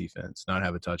City's defense, not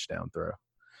have a touchdown throw.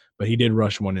 But he did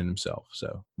rush one in himself, so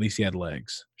at least he had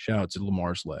legs. Shout out to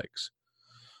Lamar's legs.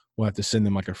 We'll have to send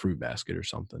them like a fruit basket or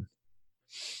something.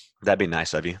 That'd be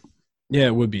nice of you. Yeah,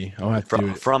 it would be. I'll have to do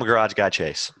it. From Garage Guy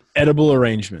Chase. Edible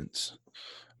arrangements.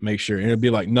 Make sure. And it'll be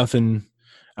like nothing.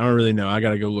 I don't really know. I got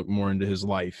to go look more into his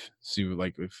life, see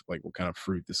what kind of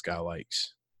fruit this guy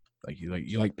likes. Like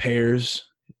you like pears?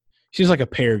 Seems like a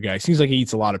pear guy. Seems like he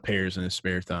eats a lot of pears in his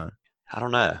spare time. I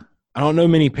don't know. I don't know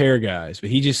many pear guys, but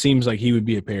he just seems like he would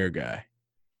be a pear guy.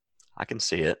 I can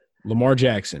see it. Lamar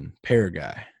Jackson, pear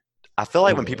guy. I feel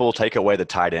like when people take away the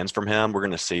tight ends from him, we're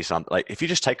going to see something. Like, if you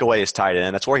just take away his tight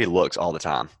end, that's where he looks all the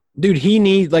time. Dude, he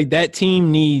needs – like, that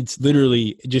team needs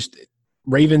literally just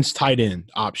Ravens tight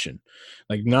end option.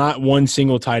 Like, not one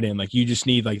single tight end. Like, you just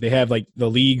need – like, they have, like, the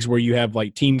leagues where you have,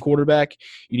 like, team quarterback.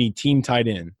 You need team tight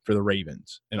end for the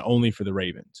Ravens and only for the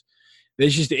Ravens.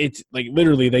 It's like,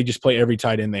 literally, they just play every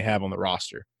tight end they have on the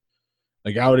roster.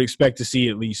 Like, I would expect to see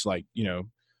at least, like,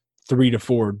 3 to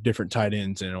 4 different tight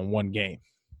ends in one game.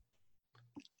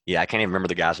 Yeah, I can't even remember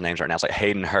the guys' names right now. It's like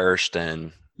Hayden Hurst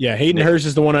and – yeah, Hayden Hurst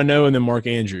is the one I know, and then Mark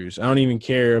Andrews. I don't even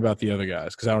care about the other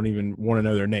guys because I don't even want to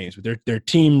know their names. But they're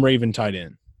team Raven tight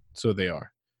end. That's what they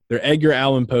are. They're Edgar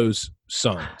Allan Poe's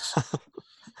sons.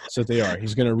 That's what they are.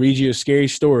 He's going to read you a scary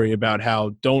story about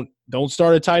how don't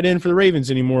start a tight end for the Ravens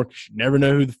anymore because you never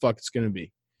know who the fuck it's going to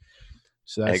be.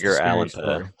 So that's Edgar Allan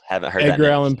Poe. Haven't heard Edgar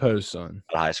that Allan Poe's son.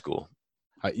 At high school.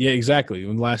 Yeah, exactly.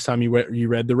 When the last time you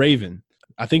read The Raven.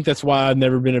 I think that's why I've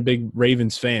never been a big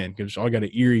Ravens fan because I got an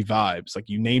eerie vibes. Like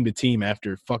you named a team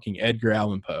after fucking Edgar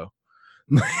Allan Poe.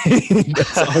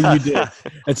 That's all you did.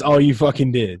 That's all you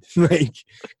fucking did. Like,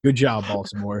 good job,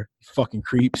 Baltimore. Fucking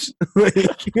creeps.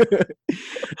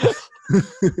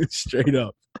 Straight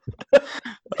up.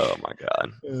 Oh my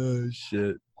god. Oh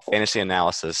shit. Fantasy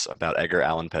analysis about Edgar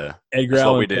Allan Poe. Edgar That's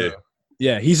Allan what we Poe. do.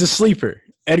 Yeah, he's a sleeper.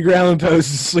 Edgar Allan Poe's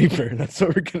a sleeper. That's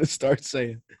what we're gonna start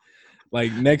saying.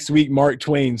 Like next week, Mark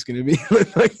Twain's gonna be.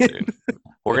 Dude,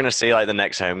 we're gonna see like the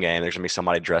next home game. There's gonna be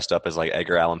somebody dressed up as like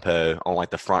Edgar Allan Poe on like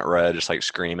the front row, just like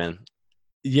screaming.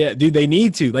 Yeah, dude, they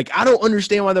need to. Like, I don't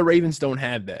understand why the Ravens don't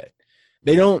have that.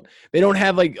 They don't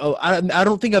have like. Oh, I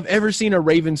don't think I've ever seen a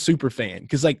Ravens super fan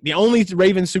because like the only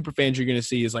Ravens super fans you're gonna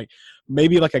see is like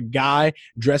maybe like a guy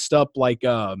dressed up like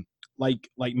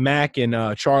Mac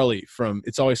and Charlie from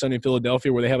It's Always Sunny in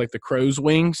Philadelphia, where they have like the crow's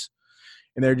wings,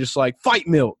 and they're just like fight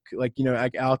milk, like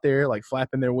like out there like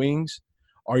flapping their wings.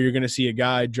 Or you're gonna see a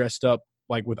guy dressed up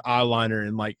like with eyeliner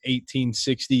in like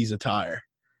 1860s attire,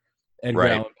 Edgar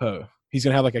Allan Poe. He's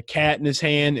going to have like a cat in his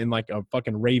hand and like a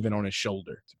fucking raven on his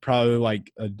shoulder. It's probably like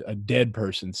a dead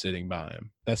person sitting by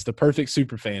him. That's the perfect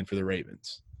super fan for the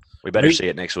Ravens. We better see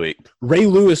it next week. Ray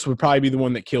Lewis would probably be the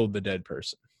one that killed the dead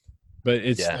person. But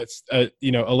that's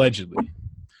allegedly.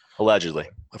 Allegedly.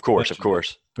 Of course.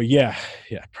 But yeah,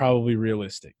 probably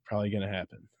realistic. Probably going to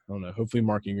happen. I don't know. Hopefully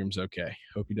Mark Ingram's okay.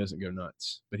 Hope he doesn't go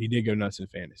nuts. But he did go nuts in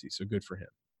fantasy, so good for him.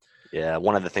 Yeah,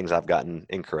 one of the things I've gotten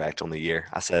incorrect on the year.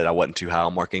 I said I wasn't too high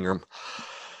on Mark Ingram.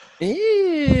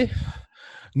 Another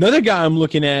guy I'm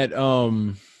looking at. I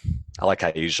like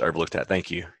how you just overlooked that.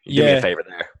 Thank you. You did me a favor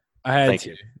there. I had Thank to.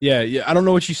 you. Yeah. I don't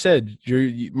know what you said.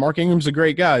 Mark Ingram's a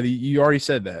great guy. You already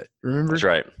said that. Remember?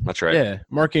 That's right. Yeah,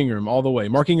 Mark Ingram all the way.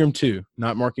 Mark Ingram 2,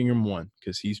 not Mark Ingram 1,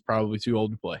 because he's probably too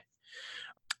old to play.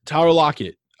 Tyler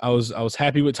Lockett. I was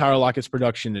happy with Tyler Lockett's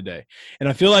production today. And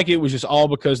I feel like it was just all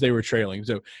because they were trailing.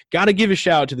 So got to give a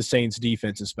shout out to the Saints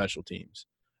defense and special teams.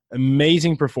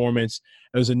 Amazing performance.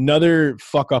 It was another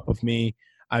fuck up of me.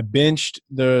 I benched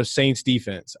the Saints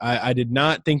defense. I did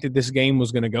not think that this game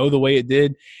was going to go the way it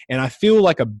did. And I feel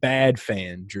like a bad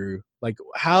fan, Drew. Like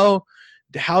how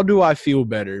do I feel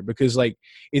better? Because like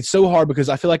it's so hard because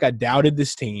I feel like I doubted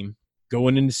this team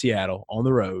going into Seattle on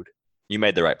the road. You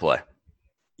made the right play.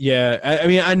 Yeah, I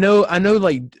mean, I know,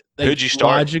 like who'd you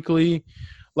start? Logically,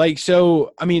 like,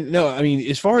 so,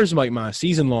 as far as like my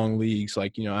season-long leagues,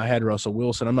 like, I had Russell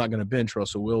Wilson. I'm not going to bench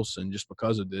Russell Wilson just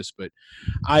because of this, but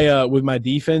with my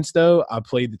defense, though, I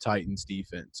played the Titans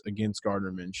defense against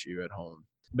Gardner Minshew at home.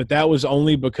 But that was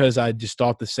only because I just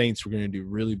thought the Saints were going to do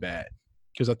really bad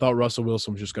because I thought Russell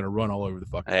Wilson was just going to run all over the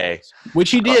fucking place, which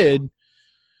he did.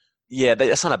 Yeah,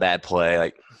 that's not a bad play.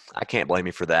 Like, I can't blame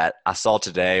you for that. I saw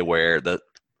today where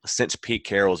since Pete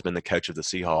Carroll has been the coach of the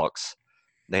Seahawks,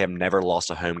 they have never lost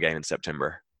a home game in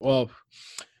September. Well,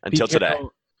 until today.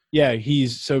 Yeah,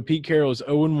 Pete Carroll is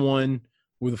 0-1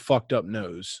 with a fucked up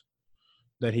nose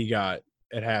that he got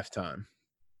at halftime.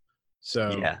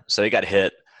 So he got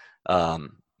hit.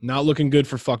 Not looking good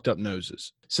for fucked up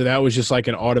noses. So that was just like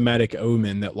an automatic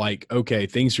omen that like, okay,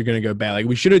 things are going to go bad. Like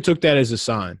we should have took that as a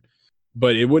sign,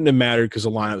 but it wouldn't have mattered because the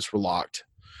lineups were locked.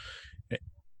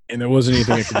 And there wasn't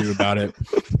anything I could do about it.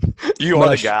 You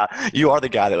are the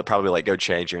guy that would probably like go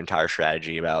change your entire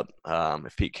strategy about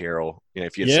if Pete Carroll,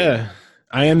 if you. Yeah,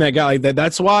 I am that guy. Like that.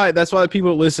 That's why the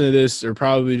people that listen to this are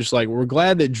probably just like, we're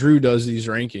glad that Drew does these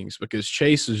rankings because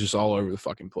Chase is just all over the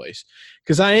fucking place.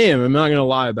 Because I am. I'm not gonna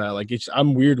lie about it. Like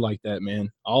I'm weird like that, man.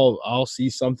 I'll see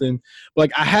something. But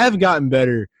like I have gotten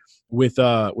better with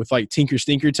like Tinker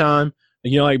Stinker time.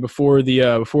 Like before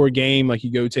a game, like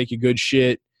you go take a good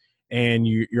shit. And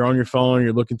you're on your phone,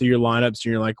 you're looking through your lineups,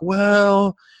 and you're like,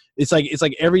 well, it's like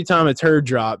every time a turd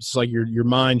drops, it's like your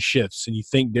mind shifts and you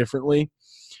think differently.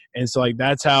 And so like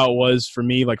that's how it was for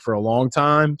me, like for a long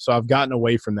time. So I've gotten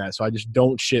away from that. So I just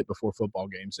don't shit before football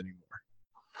games anymore.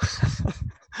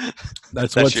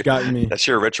 That's what's gotten me. That's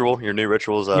your ritual. Your new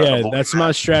rituals. That's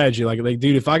my strategy. Like,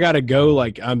 dude, if I gotta go,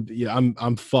 like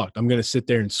I'm fucked. I'm gonna sit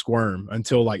there and squirm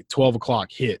until like 12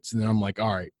 o'clock hits, and then I'm like,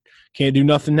 all right, can't do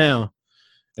nothing now.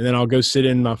 And then I'll go sit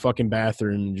in my fucking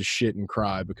bathroom and just shit and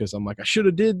cry because I'm like, I should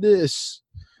have did this.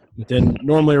 But then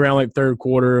normally around like third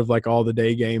quarter of like all the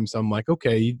day games, I'm like,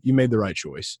 okay, you made the right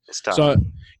choice. It's time. So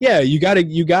yeah, you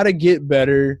gotta get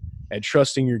better at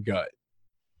trusting your gut.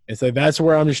 And so that's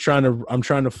where I'm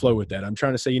trying to flow with that. I'm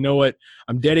trying to say, you know what?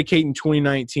 I'm dedicating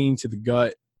 2019 to the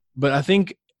gut. But I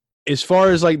think as far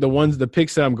as like the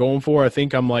picks that I'm going for, I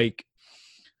think I'm like,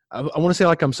 I want to say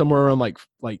like I'm somewhere around like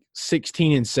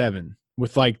 16-7.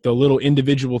 With like the little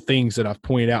individual things that I've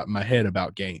pointed out in my head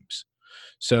about games.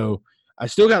 So I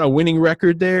still got a winning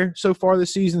record there so far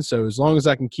this season. So as long as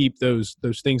I can keep those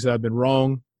things that I've been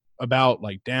wrong about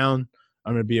like down,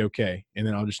 I'm going to be okay. And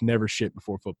then I'll just never shit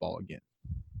before football again.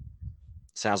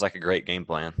 Sounds like a great game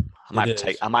plan. I might have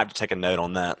to take a note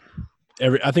on that.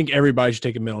 I think everybody should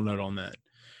take a mental note on that.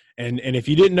 And if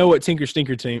you didn't know what Tinker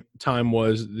Stinker time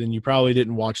was, then you probably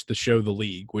didn't watch the show The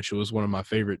League, which was one of my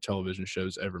favorite television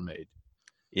shows ever made.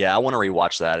 Yeah, I want to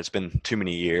rewatch that. It's been too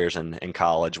many years in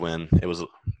college when it was,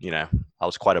 I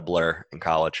was quite a blur in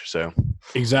college. So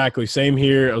Exactly. Same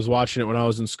here. I was watching it when I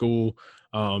was in school.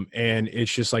 And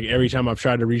it's just like every time I've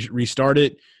tried to restart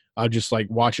it, I'll just like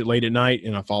watch it late at night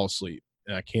and I fall asleep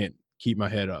and I can't keep my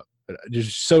head up. But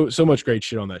there's so much great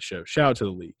shit on that show. Shout out to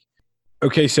the league.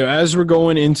 Okay, so as we're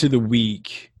going into the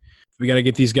week, we got to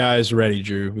get these guys ready,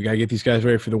 Drew. We got to get these guys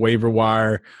ready for the waiver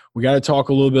wire. We got to talk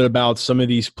a little bit about some of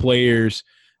these players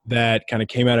that kind of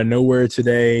came out of nowhere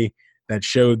today that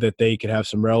showed that they could have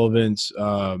some relevance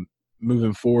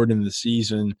moving forward in the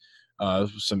season.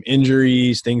 Some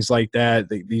injuries, things like that.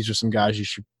 These are some guys you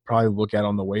should probably look at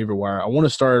on the waiver wire. I want to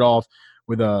start it off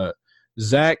with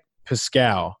Zach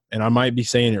Pascal, and I might be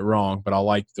saying it wrong, but I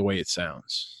like the way it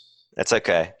sounds. that's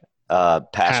okay.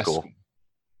 Pascal.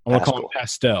 I want to call him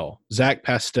Pastel. Zach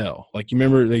Pastel. Like, you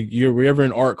remember, you were ever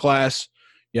in art class?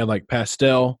 You had like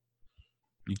pastel.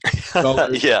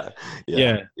 Yeah.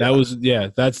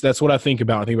 That's what I think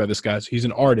about. I think about this guy. So he's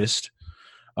an artist.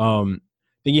 I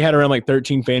think he had around like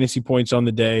 13 fantasy points on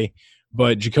the day,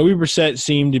 but Jacoby Brissett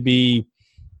seemed to be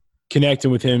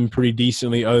connecting with him pretty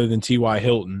decently, other than T.Y.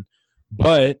 Hilton.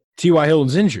 But T.Y.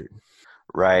 Hilton's injured.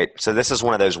 Right. So this is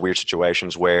one of those weird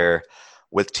situations where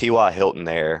with T.Y. Hilton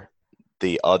there,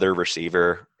 the other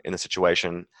receiver in the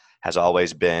situation has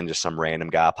always been just some random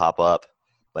guy pop up.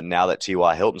 But now that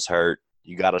T.Y. Hilton's hurt,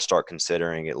 you got to start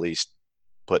considering at least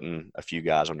putting a few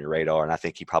guys on your radar, and I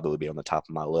think he probably would be on the top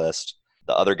of my list.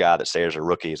 The other guy that stays a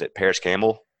rookie, is it Paris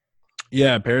Campbell?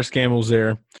 Yeah, Paris Campbell's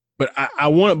there. But I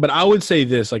would say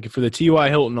this, like, for the T.Y.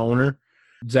 Hilton owner,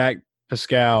 Zach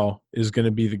Pascal is going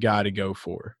to be the guy to go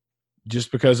for,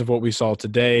 just because of what we saw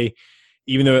today.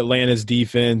 Even though Atlanta's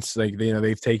defense, like,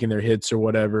 they've taken their hits or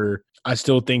whatever, I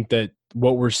still think that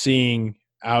what we're seeing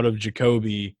out of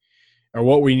Jacoby, or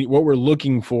what we're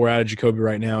looking for out of Jacoby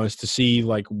right now, is to see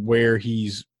like where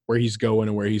he's going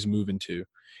and where he's moving to.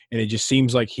 And it just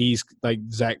seems like he's like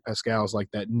Zach Pascal's like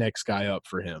that next guy up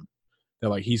for him that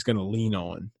like he's going to lean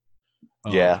on.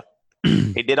 Yeah.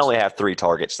 He did only have 3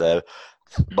 targets though,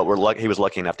 but he was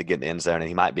lucky enough to get in the end zone, and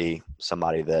he might be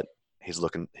somebody that he's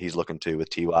looking to with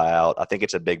T.Y. out. I think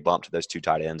it's a big bump to those 2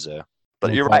 tight ends though.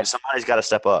 But you're right, somebody's got to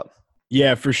step up.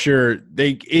 Yeah, for sure.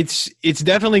 It's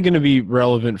definitely going to be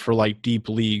relevant for like deep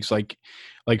leagues, like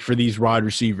for these wide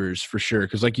receivers for sure.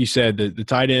 Because like you said, the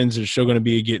tight ends are still going to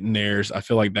be getting theirs. I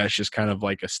feel like that's just kind of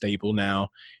like a staple now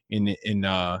in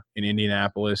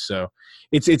Indianapolis. So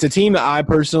it's a team that I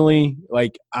personally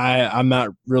like. I'm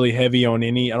not really heavy on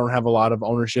any. I don't have a lot of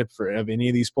ownership of any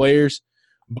of these players.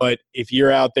 But if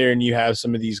you're out there and you have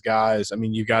some of these guys, I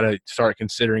mean, you got to start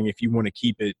considering if you want to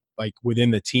keep it like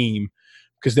within the team.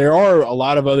 Because there are a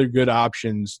lot of other good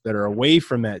options that are away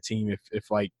from that team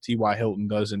if like T.Y. Hilton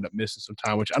does end up missing some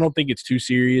time, which I don't think it's too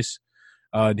serious.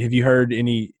 Have you heard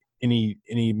any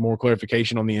more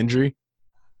clarification on the injury?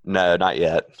 No, not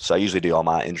yet. So I usually do all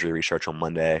my injury research on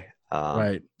Monday.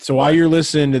 Right. So while you're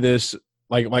listening to this,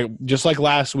 like just like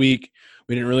last week,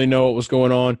 we didn't really know what was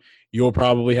going on. You'll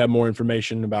probably have more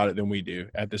information about it than we do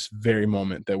at this very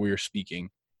moment that we are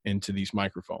speaking into these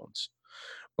microphones.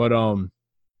 But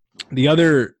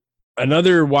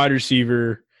another wide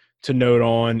receiver to note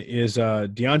on is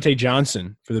Deontay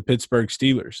Johnson for the Pittsburgh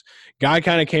Steelers. Guy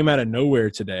kind of came out of nowhere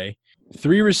today.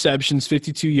 3 receptions,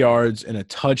 52 yards, and a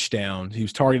touchdown. He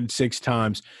was targeted 6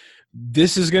 times.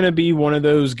 This is going to be one of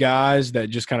those guys that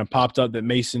just kind of popped up that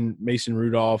Mason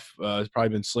Rudolph has probably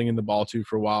been slinging the ball to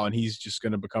for a while, and he's just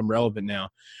going to become relevant now.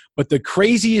 But the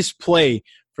craziest play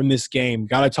from this game,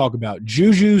 got to talk about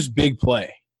Juju's big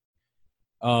play.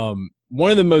 One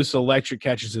of the most electric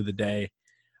catches of the day.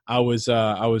 I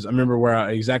remember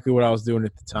exactly what I was doing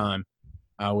at the time.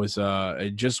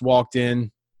 I just walked in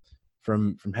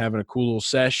from having a cool little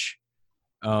sesh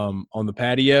on the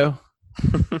patio,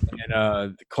 and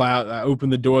I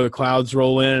opened the door, the clouds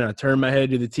roll in, and I turn my head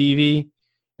to the TV,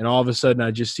 and all of a sudden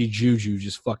I just see Juju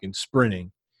just fucking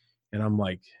sprinting, and I'm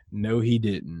like, no, he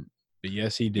didn't, but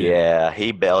yes, he did. Yeah,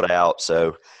 he bailed out.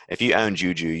 So if you own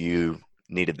Juju, you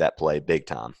needed that play big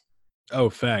time. Oh,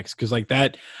 facts. Because like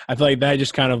that, I feel like that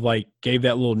just kind of like gave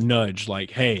that little nudge, like,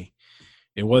 hey,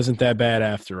 it wasn't that bad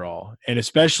after all. And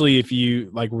especially if you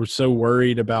like were so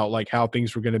worried about like how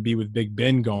things were going to be with Big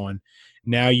Ben gone,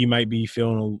 now you might be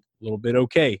feeling a little bit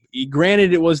okay.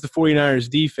 Granted, it was the 49ers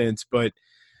defense, but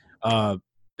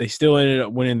they still ended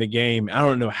up winning the game. I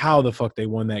don't know how the fuck they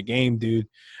won that game, dude.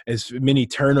 As many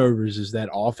turnovers as that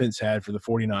offense had for the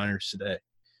 49ers today.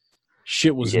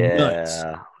 Shit was nuts.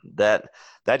 That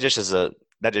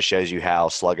just shows you how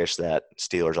sluggish that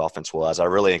Steelers offense was.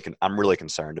 I'm really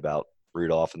concerned about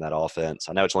Rudolph in that offense.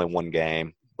 I know it's only one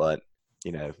game, but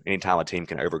anytime a team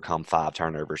can overcome 5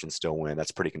 turnovers and still win,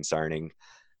 that's pretty concerning.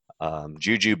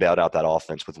 Juju bailed out that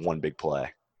offense with one big play,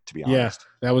 to be Yeah, honest.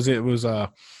 that was it. It was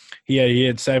he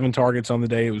had 7 targets on the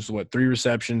day. It was 3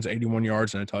 receptions, 81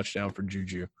 yards, and a touchdown for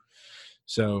Juju.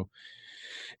 So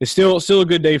it's still a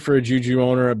good day for a Juju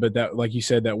owner, but that, like you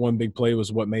said, that one big play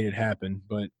was what made it happen.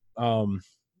 But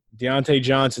Deontay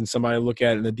Johnson, somebody to look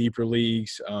at in the deeper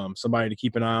leagues, somebody to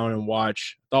keep an eye on and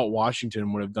watch. I thought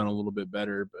Washington would have done a little bit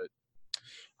better, but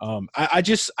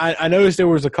I noticed there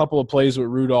was a couple of plays with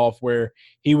Rudolph where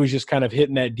he was just kind of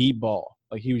hitting that deep ball,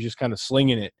 like he was just kind of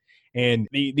slinging it. And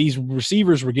these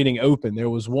receivers were getting open. There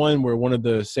was one where one of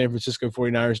the San Francisco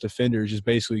 49ers defenders just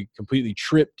basically completely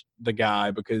tripped the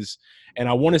guy and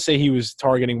I want to say he was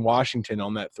targeting Washington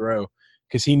on that throw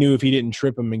because he knew if he didn't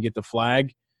trip him and get the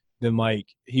flag, then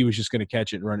he was just going to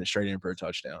catch it and run it straight in for a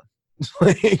touchdown.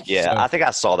 Yeah, I think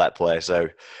I saw that play. So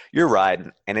you're right,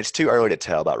 and it's too early to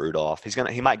tell about Rudolph.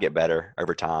 He might get better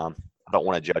over time. I don't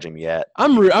want to judge him yet.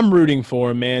 I'm rooting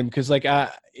for him, man, because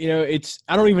I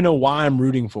don't even know why I'm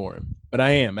rooting for him, but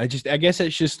I am. I guess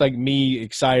it's just like me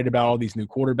excited about all these new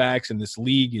quarterbacks, and this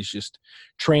league is just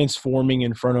transforming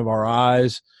in front of our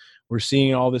eyes. We're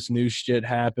seeing all this new shit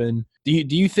happen. Do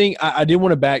you think I did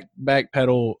want to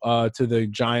backpedal to the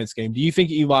Giants game? Do you think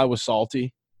Eli was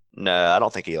salty? No, I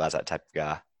don't think Eli's that type of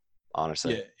guy,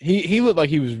 honestly. Yeah, he looked like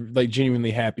he was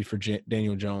genuinely happy for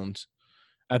Daniel Jones.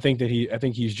 I think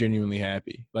he's genuinely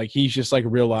happy. He's just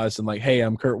realizing hey,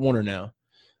 I'm Kurt Warner now.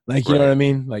 You know what I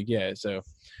mean? So,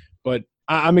 but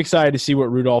I'm excited to see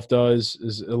what Rudolph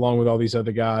does along with all these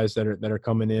other guys that are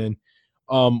coming in.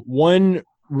 One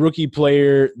rookie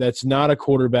player that's not a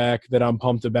quarterback that I'm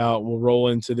pumped about will roll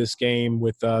into this game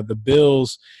with the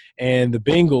Bills and the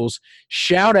Bengals.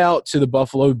 Shout out to the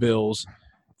Buffalo Bills,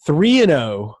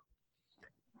 3-0,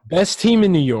 best team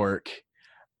in New York.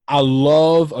 I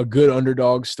love a good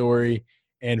underdog story,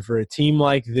 and for a team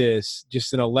like this,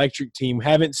 just an electric team.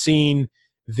 Haven't seen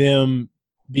them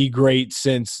be great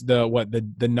since the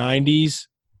 90s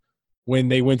when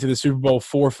they went to the Super Bowl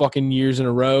 4 fucking years in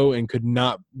a row and could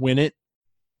not win it.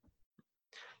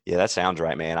 Yeah, that sounds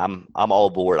right, man. I'm all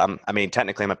aboard.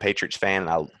 Technically I'm a Patriots fan, and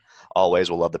I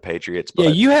always will love the Patriots.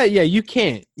 But you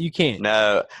can't.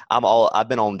 No, I've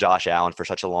been on Josh Allen for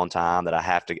such a long time that I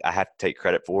have to take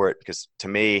credit for it, because to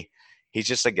me, he's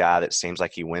just a guy that seems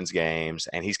like he wins games,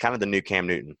 and he's kind of the new Cam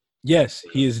Newton. Yes,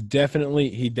 he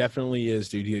definitely is,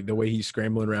 dude. The way he's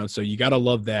scrambling around. So you got to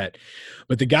love that.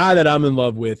 But the guy that I'm in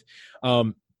love with,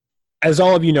 as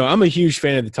all of you know, I'm a huge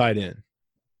fan of the tight end.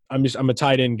 I'm a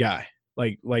tight end guy.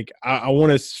 I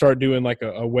want to start doing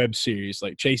a web series,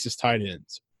 Chase's tight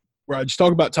ends, where I just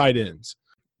talk about tight ends.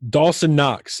 Dawson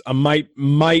Knox, I may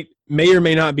or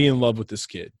may not be in love with this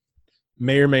kid.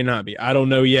 May or may not be. I don't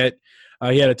know yet.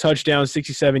 He had a touchdown,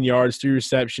 67 yards, 3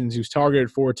 receptions. He was targeted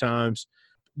 4 times.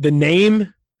 The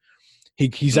name,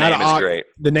 he's out of great.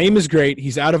 The name is great.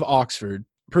 He's out of Oxford.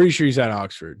 Pretty sure he's out of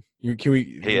Oxford. He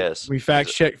is. We fact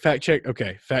check.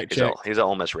 Okay, fact check. He's an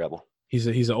Ole Miss Rebel. He's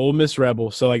an Ole Miss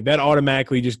Rebel. So that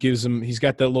automatically just gives him. He's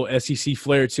got that little SEC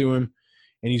flair to him.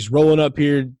 And he's rolling up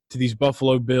here to these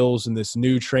Buffalo Bills in this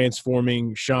new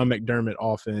transforming Sean McDermott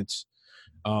offense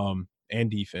and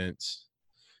defense.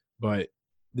 But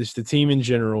the team in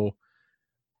general,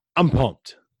 I'm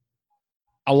pumped.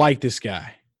 I like this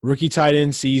guy. Rookie tight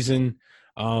end season.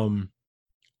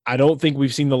 I don't think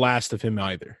we've seen the last of him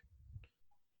either.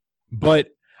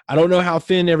 But I don't know how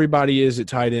thin everybody is at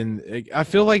tight end. I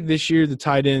feel like this year the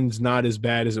tight end's not as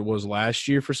bad as it was last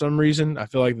year for some reason. I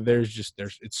feel like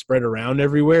it's spread around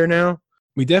everywhere now.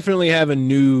 We definitely have a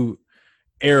new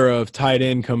era of tight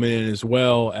end coming in as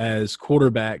well as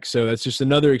quarterback. So that's just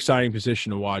another exciting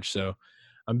position to watch. So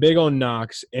I'm big on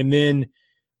Knox. And then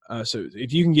so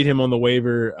if you can get him on the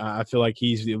waiver, I feel like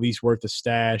he's at least worth a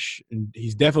stash. And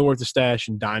he's definitely worth a stash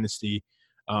in Dynasty.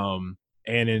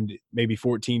 And in maybe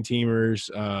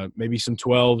 14-teamers, maybe some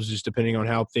 12s, just depending on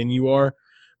how thin you are.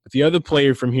 But the other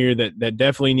player from here that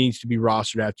definitely needs to be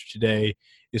rostered after today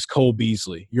is Cole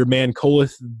Beasley, your man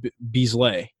Coleth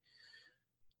Beasley.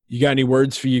 You got any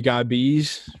words for you guy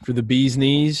Bees, for the Bees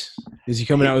Knees? Is he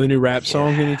coming out with a new rap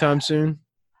song anytime soon?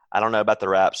 I don't know about the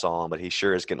rap song, but he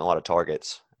sure is getting a lot of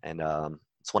targets. And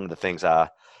it's one of the things I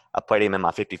played him in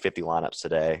my 50-50 lineups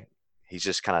today. He's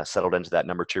just kind of settled into that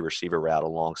number 2 receiver route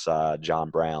alongside John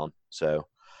Brown. So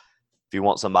if you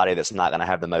want somebody that's not going to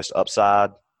have the most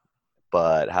upside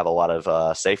but have a lot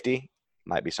of safety,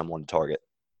 might be someone to target.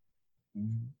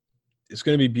 it's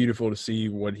going to be beautiful to see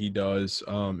what he does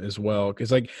as well.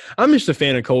 Because, like, I'm just a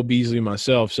fan of Cole Beasley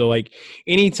myself. So, like,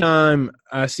 anytime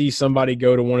I see somebody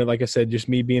go to one of, like I said, just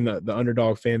me being the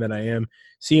underdog fan that I am,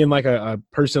 seeing, like, a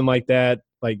person like that,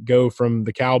 like, go from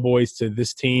the Cowboys to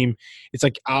this team, it's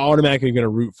like I automatically going to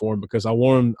root for him because I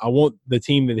want the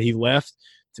team that he left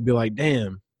to be like,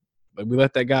 damn, like, we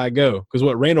let that guy go. Because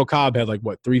Randall Cobb had, like,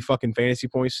 3 fucking fantasy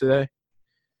points today?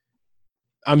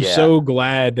 I'm so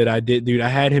glad that I did, dude. I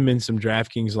had him in some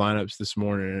DraftKings lineups this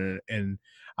morning, and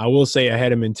I will say I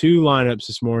had him in 2 lineups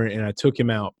this morning, and I took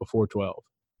him out before 12.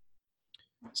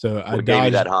 So I What gave you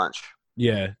that hunch?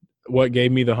 Yeah. What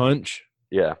gave me the hunch?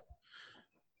 Yeah.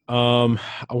 I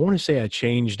want to say I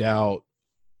changed out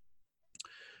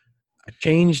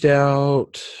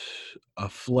a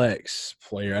flex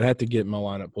player. I'd have to get my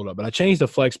lineup pulled up, but I changed a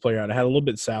flex player out. I had a little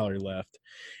bit of salary left.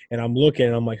 And I'm looking,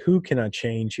 and I'm like, who can I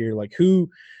change here? Like, who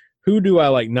do I,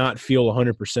 like, not feel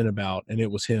 100% about? And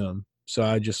it was him. So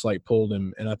I just, like, pulled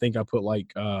him, and I think I put,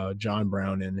 like, John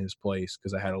Brown in his place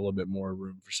because I had a little bit more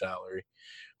room for salary,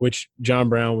 which John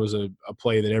Brown was a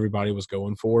play that everybody was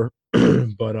going for. But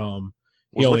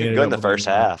he only looking good in the first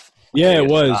half. Yeah, it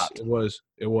was. It was.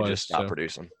 He just stopped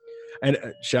producing. And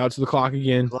shout out to the clock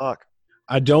again. Clock.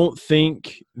 I don't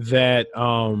think that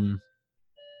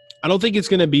I don't think it's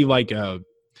going to be like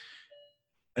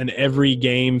an every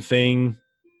game thing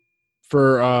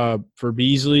for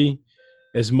Beasley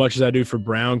as much as I do for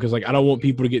Brown, because, like, I don't want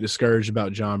people to get discouraged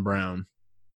about John Brown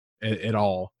at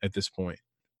all at this point.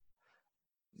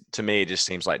 To me, it just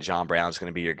seems like John Brown's going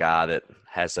to be your guy that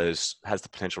has the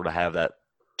potential to have that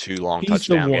 2 long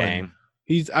touchdown game.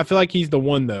 I feel like he's the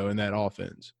one, though, in that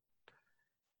offense.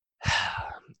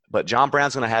 But John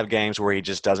Brown's going to have games where he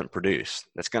just doesn't produce.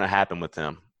 That's going to happen with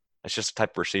him. That's just the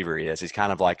type of receiver he is. He's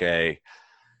kind of like I'm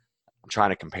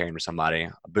trying to compare him to somebody,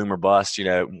 a boomer bust. You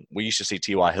know, we used to see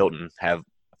T.Y. Hilton have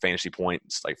fantasy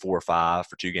points like 4 or 5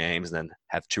 for 2 games and then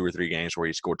have 2 or 3 games where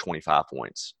he scored 25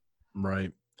 points.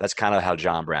 Right. That's kind of how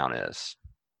John Brown is.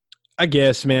 I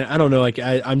guess, man. I don't know. Like,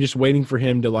 I'm just waiting for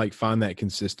him to, like, find that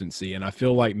consistency, and I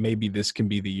feel like maybe this can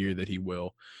be the year that he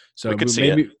will. So we could see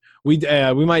it.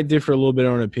 We might differ a little bit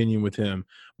on opinion with him.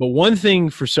 But one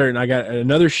thing for certain, I got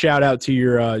another shout out to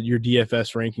your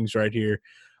DFS rankings right here.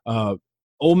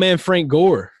 Old man Frank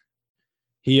Gore.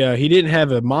 He didn't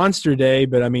have a monster day,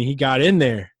 but I mean, he got in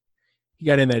there. He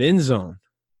got in that end zone.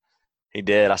 He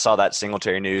did. I saw that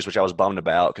Singletary news, which I was bummed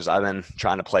about because I've been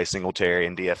trying to play Singletary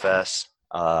in DFS.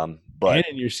 But and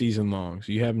in your season long,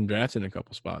 so you have him drafted in a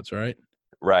couple spots, right?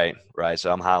 Right.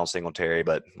 So I'm high on Singletary,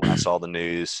 but when I saw the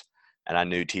news and I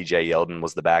knew TJ Yeldon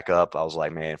was the backup, I was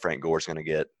like, man, Frank Gore's going to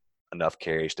get enough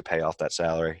carries to pay off that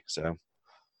salary. So,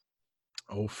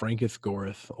 Franketh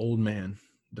Goreth, old man,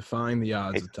 defying the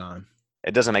odds of time.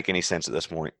 It doesn't make any sense at this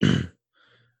point.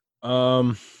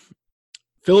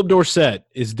 Philip Dorsett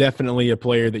is definitely a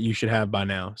player that you should have by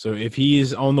now. So if he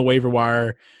is on the waiver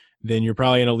wire, then you're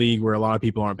probably in a league where a lot of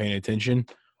people aren't paying attention,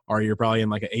 or you're probably in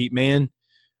like an 8-man.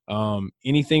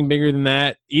 Anything bigger than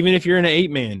that, even if you're in an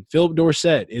 8-man, Philip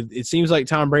Dorsett, it seems like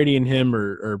Tom Brady and him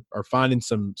are finding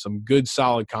some good,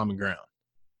 solid common ground.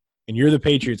 And you're the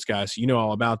Patriots guy, so you know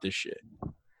all about this shit.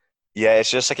 Yeah,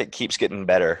 it's just like it keeps getting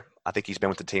better. I think he's been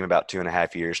with the team about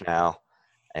 2.5 years now,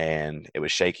 and it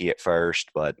was shaky at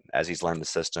first, but as he's learned the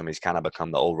system, he's kind of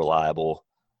become the old reliable,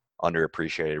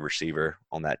 underappreciated receiver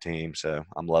on that team. So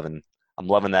I'm loving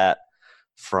that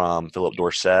from Philip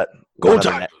Dorsett. Go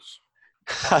Tigers!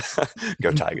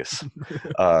 Go Tigers.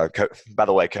 By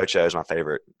the way, Coach O is my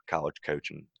favorite college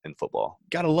coach in football.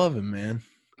 Gotta love him, man.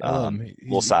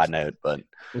 Little side note, but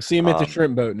we'll see him at the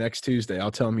shrimp boat next Tuesday.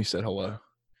 I'll tell him you said hello.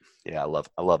 Yeah,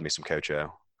 I love me some Coach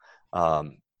O.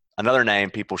 Another name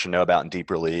people should know about in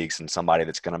deeper leagues and somebody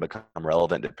that's going to become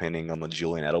relevant depending on the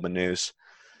Julian Edelman news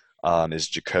is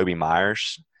Jacoby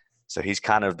Myers. So he's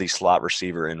kind of the slot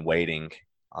receiver in waiting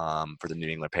for the New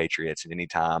England Patriots. And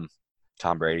anytime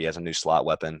Tom Brady has a new slot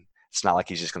weapon, it's not like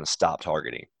he's just going to stop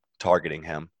targeting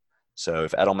him. So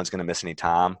if Edelman's going to miss any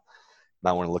time,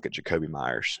 might want to look at Jacoby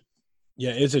Myers.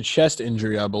 Yeah, it's a chest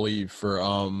injury, I believe, for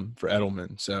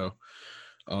Edelman. So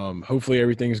hopefully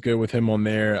everything's good with him on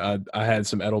there. I had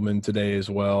some Edelman today as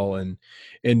well, and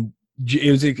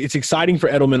it's exciting for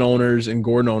Edelman owners and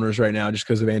Gordon owners right now just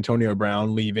because of Antonio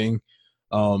Brown leaving.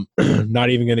 Not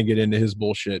even going to get into his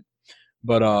bullshit,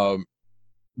 but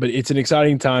it's an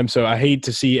exciting time. So I hate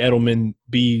to see Edelman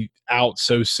be out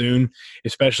so soon,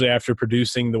 especially after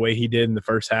producing the way he did in the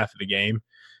first half of the game.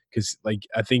 Because, like,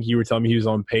 I think you were telling me he was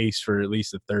on pace for at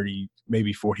least a 30,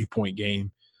 maybe 40-point game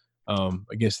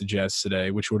against the Jets today,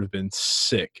 which would have been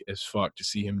sick as fuck to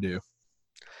see him do.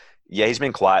 Yeah, he's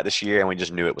been quiet this year, and we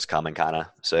just knew it was coming, kind of.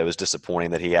 So it was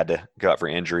disappointing that he had to go out for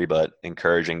injury, but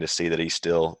encouraging to see that he's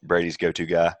still Brady's go-to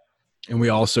guy. And we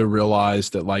also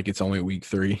realized that, like, it's only week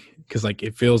 3 because, like,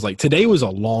 it feels like today was a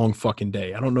long fucking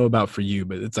day. I don't know about for you,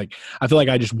 but it's like I feel like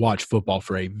I just watched football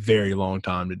for a very long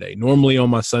time today. Normally on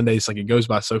my Sundays, like, it goes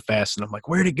by so fast, and I'm like,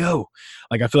 where'd it go?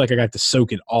 Like, I feel like I got to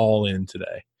soak it all in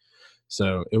today.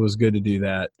 So it was good to do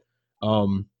that.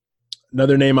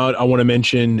 Another name I want to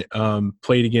mention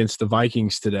played against the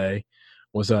Vikings today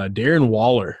was Darren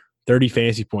Waller, 30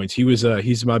 fantasy points.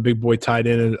 He's my big boy tight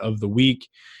end of the week.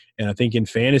 And I think in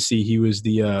fantasy, he was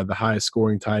the highest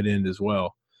scoring tight end as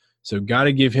well. So got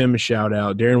to give him a shout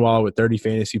out. Darren Waller with 30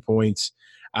 fantasy points.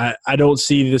 I don't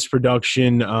see this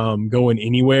production going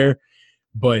anywhere,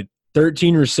 but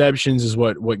 13 receptions is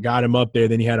what got him up there.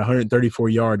 Then he had 134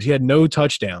 yards. He had no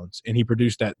touchdowns, and he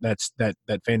produced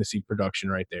that fantasy production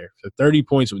right there. So 30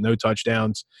 points with no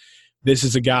touchdowns. This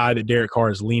is a guy that Derek Carr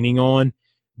is leaning on.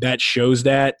 That shows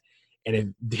that.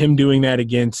 And him doing that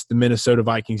against the Minnesota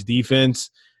Vikings defense,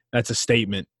 that's a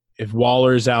statement. If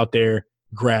Waller is out there,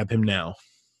 grab him now.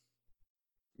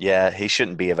 Yeah, he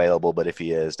shouldn't be available, but if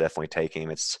he is, definitely take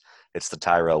him. It's the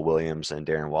Tyrell Williams and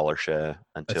Darren Waller show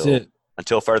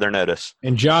until further notice.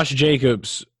 And Josh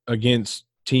Jacobs against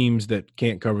teams that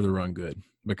can't cover the run good,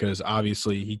 because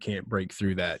obviously he can't break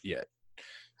through that yet.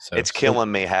 So it's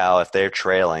killing me how if they're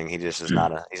trailing, he just is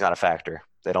he's not a factor.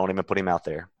 They don't even put him out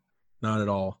there. Not at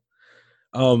all.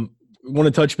 Want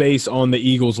to touch base on the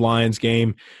Eagles-Lions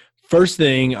game. First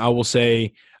thing I will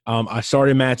say, I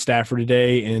started Matt Stafford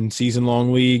today in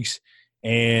season-long leagues,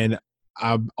 and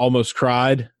I almost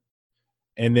cried.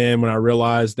 And then when I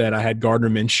realized that I had Gardner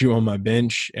Minshew on my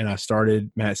bench and I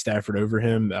started Matt Stafford over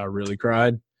him, I really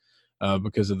cried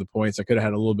because of the points. I could have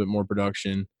had a little bit more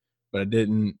production, but I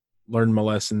didn't. Learn my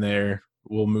lesson there.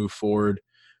 We'll move forward.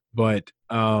 But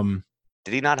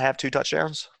did he not have 2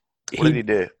 touchdowns? What did he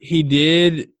do? He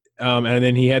did. And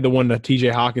then he had the one to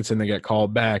TJ Hawkinson that got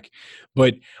called back.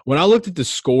 But when I looked at the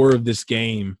score of this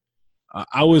game,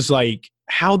 I was like,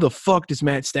 how the fuck does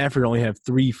Matt Stafford only have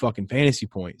 3 fucking fantasy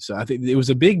points? So I think it was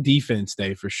a big defense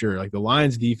day for sure. Like the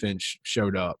Lions defense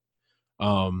showed up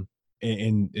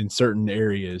in certain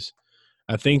areas.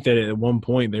 I think that at one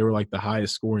point they were like the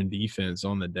highest scoring defense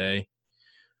on the day,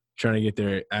 trying to get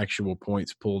their actual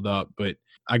points pulled up. But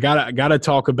I gotta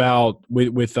talk about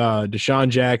with Deshaun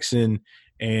Jackson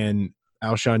and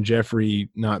Alshon Jeffrey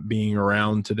not being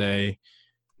around today.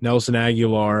 Nelson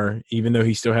Aguilar, even though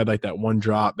he still had like that one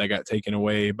drop that got taken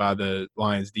away by the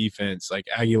Lions defense, like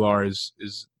Aguilar is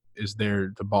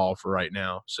there the ball for right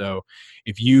now. So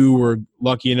if you were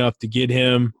lucky enough to get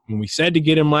him when we said to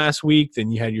get him last week, then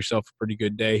you had yourself a pretty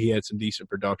good day. He had some decent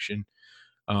production.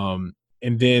 And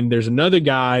then there's another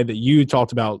guy that you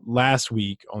talked about last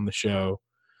week on the show,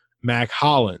 Mac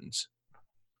Hollins.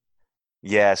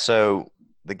 Yeah, so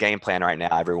the game plan right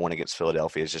now, everyone against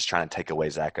Philadelphia is just trying to take away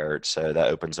Zach Ertz. So that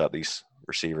opens up these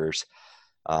receivers.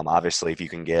 Obviously, if you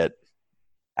can get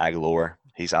Aguilar,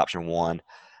 he's option 1.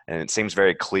 And it seems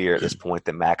very clear at this point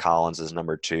that Mac Hollins is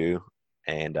number 2.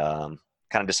 And kind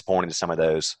of disappointing to some of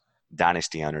those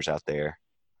dynasty owners out there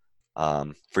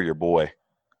for your boy.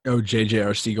 Oh, J.J.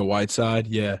 Arcega-Whiteside,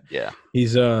 yeah. Yeah.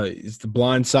 He's the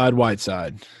blind side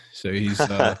Whiteside. So he's just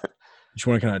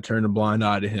want to kind of turn a blind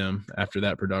eye to him after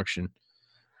that production.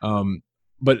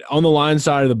 But on the line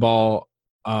side of the ball,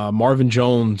 Marvin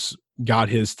Jones got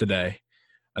his today.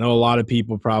 I know a lot of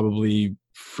people probably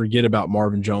forget about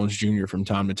Marvin Jones Jr. from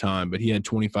time to time, but he had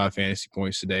 25 fantasy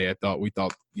points today. I thought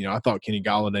Kenny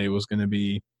Golladay was going to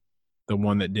be the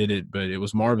one that did it, but it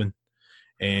was Marvin.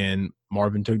 And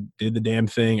Marvin did the damn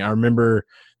thing. I remember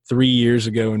 2 years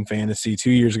ago in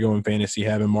fantasy,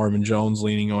 having Marvin Jones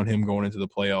leaning on him going into the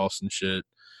playoffs and shit.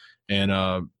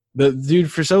 And the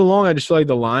dude, for so long, I just feel like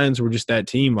the Lions were just that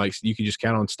team. Like you could just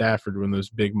count on Stafford when those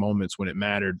big moments when it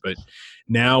mattered. But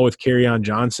now with Kerryon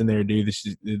Johnson there, dude,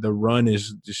 the run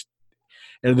is just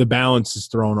and the balance is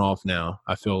thrown off now,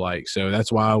 I feel like. So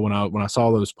that's why when I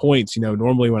saw those points,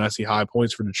 normally when I see high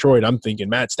points for Detroit, I'm thinking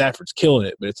Matt Stafford's killing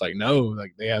it. But it's like, no,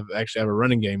 like they actually have a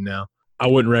running game now. I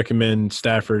wouldn't recommend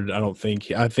Stafford, I don't think.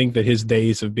 I think that his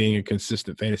days of being a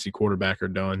consistent fantasy quarterback are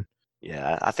done.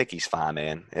 Yeah, I think he's fine,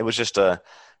 man. It was just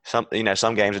some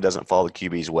games it doesn't fall the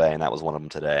QB's way, and that was one of them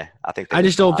today. I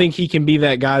just don't think he can be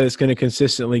that guy that's going to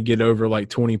consistently get over like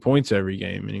 20 points every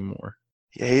game anymore.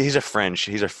 Yeah, he's a fringe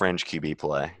QB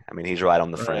play. I mean, he's right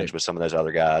on the fringe with some of those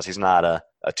other guys. He's not a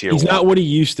tier 1. He's not what he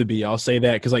used to be. I'll say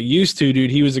that because like used to,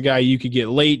 dude, he was a guy you could get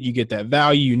late, you get that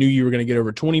value, you knew you were going to get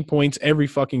over 20 points every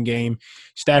fucking game.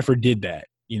 Stafford did that,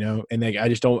 and I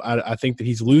just don't. I think that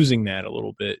he's losing that a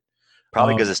little bit.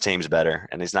 Probably because his team's better,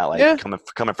 and he's not like Yeah.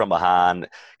 coming from behind.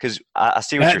 Because I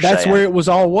see what you're That's saying. where it was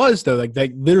though. Like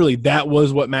literally, that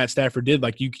was what Matt Stafford did.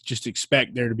 Like you could just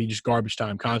expect there to be just garbage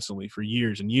time constantly for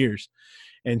years and years.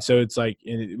 And so it's like,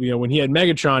 when he had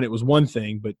Megatron, it was one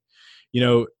thing, but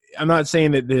I'm not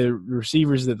saying that the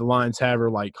receivers that the Lions have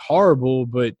are like horrible,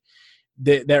 but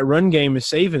that run game is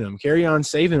saving them. Carry on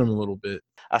saving them a little bit.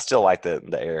 I still like the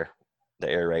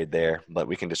air raid there, but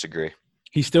we can disagree.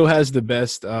 He still has the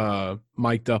best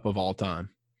mic'd up of all time.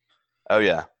 Oh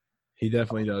yeah, he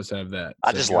definitely does have that.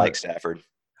 I just like Stafford.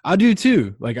 I do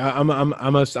too. Like I'm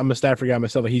a Stafford guy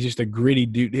myself. Like, he's just a gritty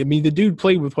dude. I mean, the dude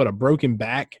played with a broken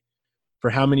back for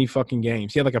how many fucking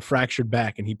games? He had like a fractured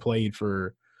back, and he played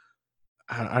for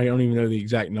I don't even know the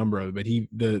exact number of it. But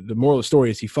the moral of the story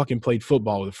is he fucking played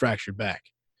football with a fractured back.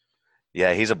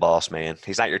 Yeah, he's a boss, man.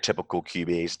 He's not your typical QB.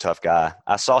 He's a tough guy.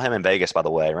 I saw him in Vegas, by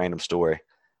the way. Random story.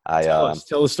 Tell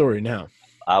the story now.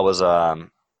 I was one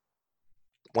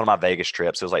of my Vegas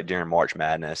trips. It was like during March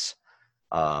Madness.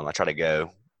 I try to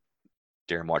go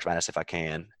during March Madness if I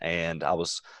can, and I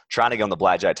was trying to go on the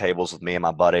blackjack tables with me and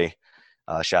my buddy.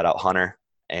 Shout out Hunter,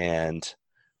 and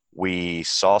we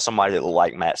saw somebody that looked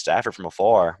like Matt Stafford from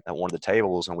afar at one of the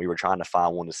tables, and we were trying to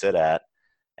find one to sit at.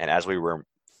 And as we were,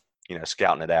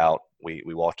 scouting it out, we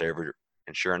walked over,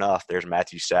 and sure enough, there's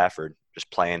Matthew Stafford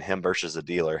just playing him versus the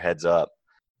dealer, heads up.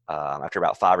 After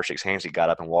about 5 or 6 hands, he got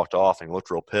up and walked off, and he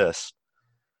looked real pissed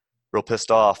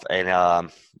off.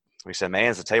 And we said, "Man,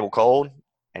 is the table cold?"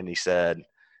 And he said,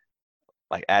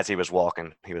 like as he was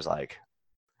walking, he was like,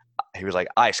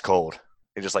 "Ice cold."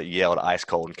 He just like yelled "ice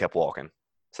cold" and kept walking.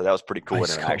 So that was pretty cool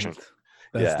Ice interaction. cold.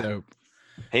 That's dope.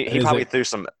 He probably threw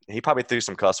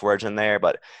some cuss words in there,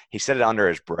 but he said it under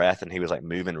his breath, and he was like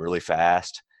moving really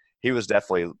fast. He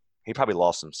probably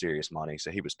lost some serious money,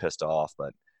 so he was pissed off.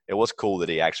 But it was cool that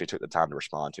he actually took the time to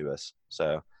respond to us.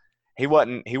 So he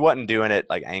wasn't doing it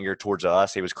like anger towards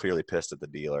us. He was clearly pissed at the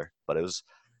dealer. But it was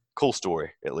a cool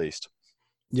story, at least.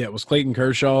 Yeah, was Clayton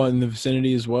Kershaw in the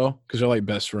vicinity as well? Because they're like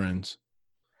best friends.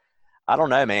 I don't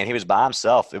know, man. He was by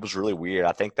himself. It was really weird.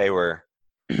 I think they were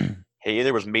he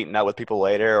either was meeting up with people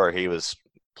later or he was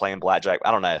playing blackjack. I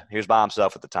don't know. He was by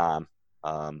himself at the time.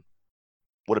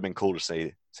 Would have been cool to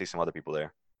see some other people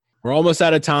there. We're almost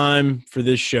out of time for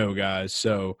this show, guys.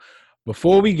 So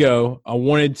before we go, I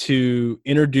wanted to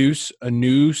introduce a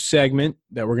new segment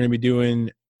that we're going to be doing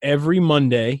every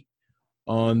Monday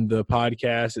on the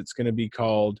podcast. It's going to be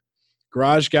called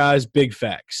Garage Guys Big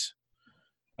Facts.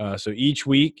 So each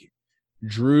week,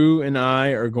 Drew and I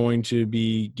are going to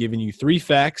be giving you 3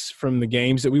 facts from the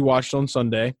games that we watched on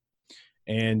Sunday.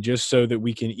 And just so that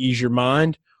we can ease your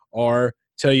mind or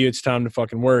tell you it's time to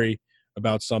fucking worry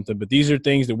about something. But these are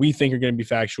things that we think are going to be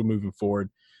factual moving forward.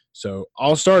 So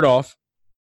I'll start off.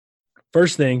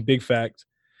 First thing, big fact.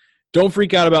 Don't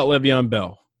freak out about Le'Veon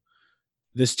Bell.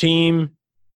 This team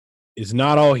is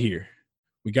not all here.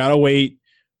 We got to wait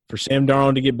for Sam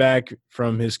Darnold to get back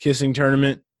from his kissing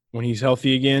tournament when he's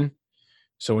healthy again.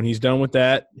 So when he's done with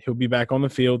that, he'll be back on the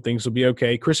field. Things will be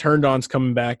okay. Chris Herndon's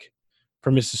coming back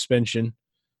from his suspension.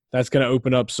 That's going to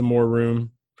open up some more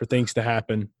room for things to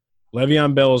happen.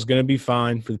 Le'Veon Bell is going to be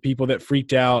fine. For the people that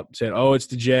freaked out, said, "Oh, it's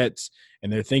the Jets,"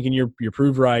 and they're thinking you're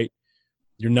proved right,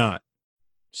 you're not.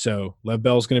 So Lev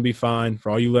Bell's going to be fine. For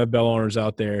all you Lev Bell owners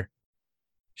out there,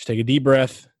 just take a deep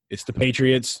breath. It's the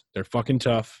Patriots. They're fucking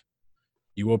tough.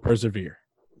 You will persevere.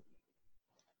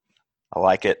 I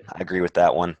like it. I agree with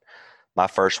that one. My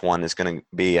first one is going to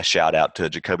be a shout-out to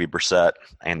Jacoby Brissett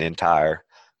and the entire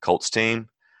Colts team.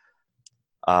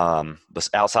 But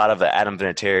outside of the Adam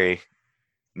Vinatieri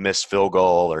missed field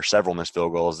goal or several missed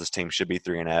field goals, this team should be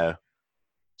 3-0.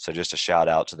 So just a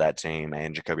shout-out to that team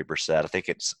and Jacoby Brissett. I think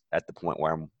it's at the point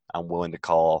where I'm willing to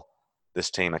call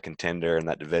this team a contender in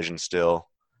that division still.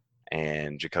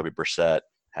 And Jacoby Brissett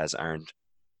has earned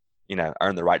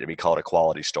the right to be called a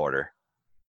quality starter.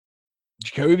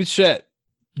 Jacoby Brissett.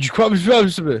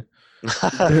 Brissett.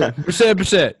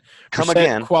 Come Brissett,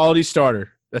 again. Quality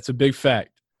starter. That's a big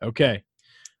fact. Okay.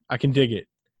 I can dig it.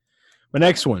 My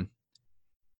next one.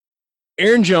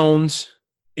 Aaron Jones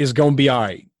is going to be all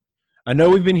right. I know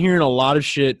we've been hearing a lot of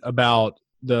shit about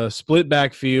the split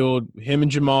backfield, him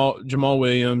and Jamal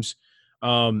Williams.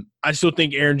 I still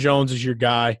think Aaron Jones is your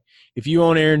guy. If you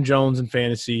own Aaron Jones in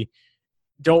fantasy,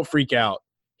 don't freak out.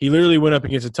 He literally went up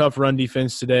against a tough run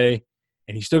defense today,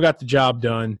 and he still got the job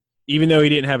done. Even though he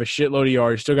didn't have a shitload of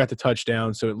yards, he still got the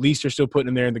touchdown. So at least they're still putting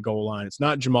him there in the goal line. It's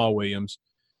not Jamal Williams.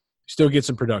 Still get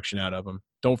some production out of him.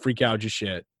 Don't freak out just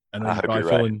yet. I know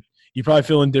you're probably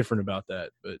feeling different about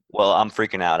that. But well, I'm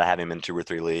freaking out. I have him in 2 or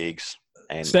 3 leagues.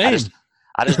 And same.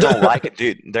 I just don't like it.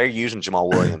 Dude, they're using Jamal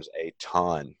Williams a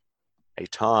ton. A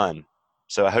ton.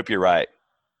 So I hope you're right.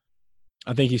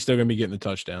 I think he's still going to be getting the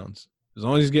touchdowns. As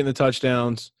long as he's getting the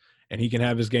touchdowns and he can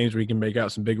have his games where he can make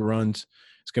out some big runs,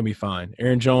 it's going to be fine.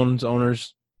 Aaron Jones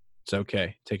owners, it's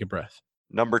okay. Take a breath.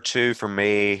 Number 2 for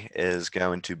me is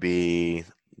going to be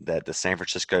that the San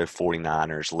Francisco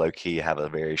 49ers low-key have a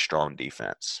very strong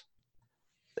defense.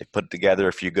 They put together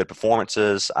a few good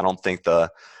performances. I don't think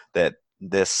that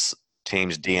this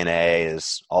team's DNA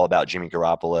is all about Jimmy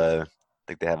Garoppolo. I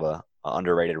think they have a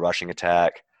underrated rushing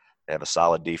attack. They have a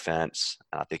solid defense,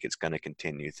 and I think it's going to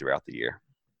continue throughout the year.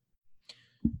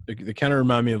 They kind of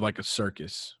remind me of like a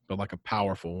circus, but like a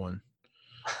powerful one.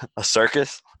 A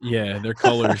circus? Yeah, their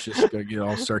colors just get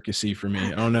all circusy for me.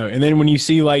 I don't know. And then when you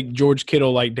see like George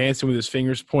Kittle like dancing with his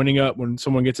fingers pointing up when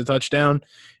someone gets a touchdown,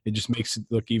 it just makes it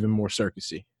look even more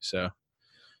circusy. So,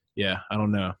 yeah, I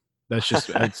don't know. That's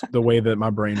the way that my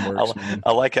brain works.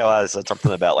 I like how I said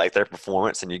something about like their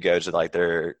performance, and you go to like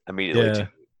their immediately. Yeah.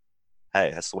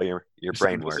 Hey, that's the way your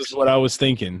brain works. This is what I was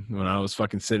thinking when I was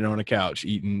fucking sitting on a couch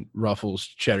eating Ruffles,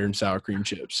 cheddar, and sour cream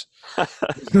chips.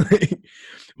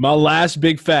 My last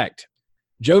big fact,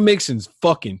 Joe Mixon's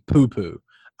fucking poo-poo.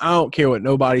 I don't care what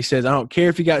nobody says. I don't care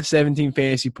if he got 17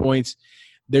 fantasy points.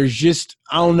 There's just,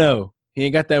 I don't know. He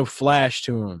ain't got that flash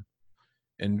to him.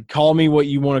 And call me what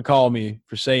you want to call me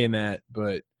for saying that,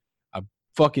 but I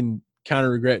fucking kind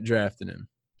of regret drafting him.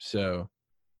 So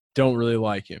don't really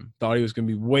like him. Thought he was going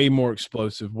to be way more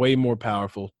explosive, way more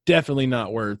powerful. Definitely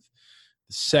not worth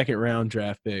the second-round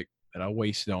draft pick that I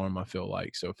wasted on him, I feel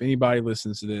like. So if anybody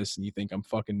listens to this and you think I'm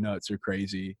fucking nuts or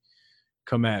crazy,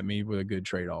 come at me with a good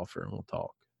trade offer and we'll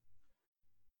talk.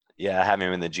 Yeah, I have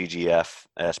him in the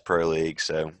GGFS Pro League,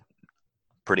 so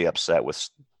pretty upset with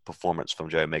performance from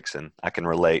Joe Mixon. I can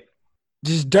relate.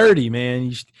 Just dirty,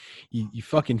 man. You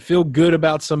fucking feel good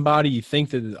about somebody. You think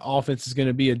that the offense is going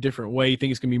to be a different way. You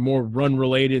think it's going to be more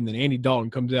run-related, and then Andy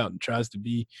Dalton comes out and tries to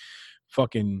be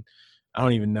fucking – I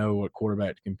don't even know what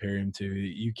quarterback to compare him to.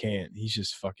 You can't. He's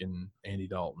just fucking Andy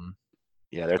Dalton.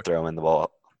 Yeah, they're throwing the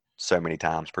ball so many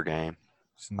times per game.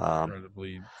 It's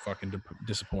incredibly fucking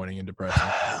disappointing and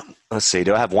depressing. Let's see.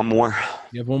 Do I have one more?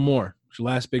 You have one more. It's your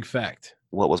last big fact.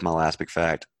 What was my last big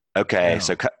fact? Okay,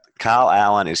 so Kyle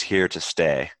Allen is here to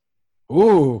stay.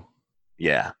 Ooh.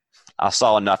 Yeah. I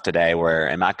saw enough today where,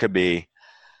 and I could be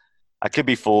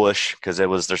foolish because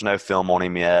there's no film on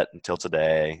him yet until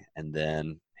today, and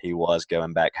then he was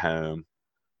going back home,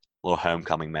 a little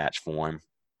homecoming match for him.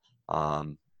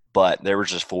 But there were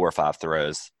just 4 or 5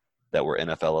 throws that were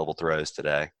NFL level throws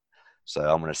today. So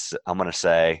I'm gonna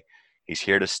say he's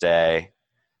here to stay.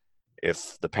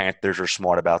 If the Panthers are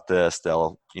smart about this,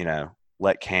 they'll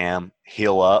let Cam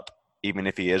heal up, even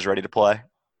if he is ready to play.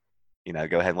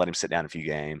 Go ahead and let him sit down a few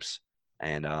games,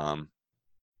 and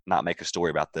not make a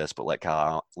story about this, but let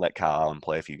Kyle Allen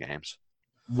play a few games.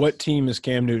 What team is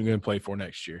Cam Newton going to play for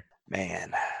next year?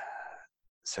 Man,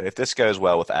 so if this goes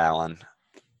well with Allen,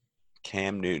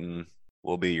 Cam Newton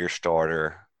will be your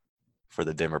starter for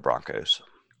the Denver Broncos.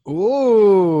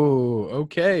 Ooh,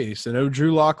 okay. So no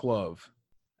Drew Lock love.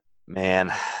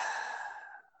 Man,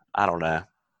 I don't know.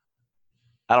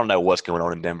 I don't know what's going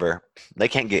on in Denver. They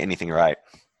can't get anything right.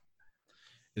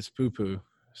 It's poo-poo.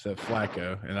 It's that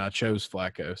Flacco, and I chose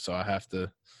Flacco, so I have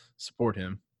to support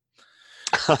him.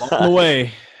 Along the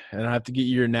way, and I have to get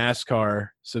your NASCAR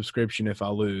subscription if I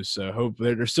lose. So hope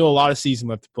there's still a lot of season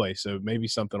left to play. So maybe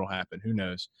something will happen. Who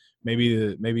knows?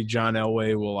 Maybe John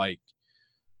Elway will like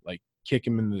kick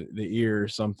him in the ear or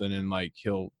something, and like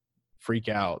he'll freak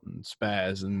out and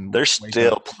spaz. And there's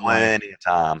still plenty of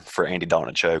time for Andy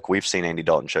Dalton to choke. We've seen Andy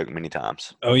Dalton choke many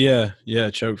times. Oh yeah,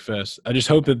 choke fest. I just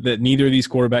hope that neither of these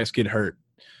quarterbacks get hurt,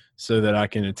 so that I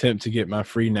can attempt to get my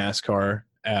free NASCAR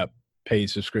app paid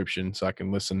subscription so I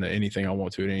can listen to anything I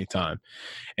want to at any time.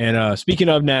 And speaking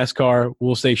of NASCAR,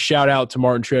 we'll say shout out to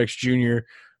Martin Truex Jr.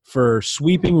 for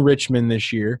sweeping Richmond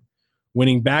this year,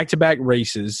 winning back-to-back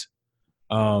races.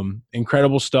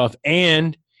 Incredible stuff.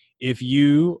 And if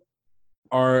you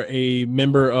are a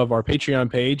member of our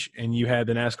Patreon page and you had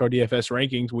the NASCAR DFS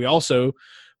rankings, we also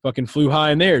fucking flew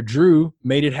high in there. Drew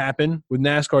made it happen with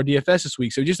NASCAR DFS this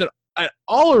week. So just an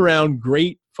all-around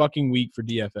great fucking week for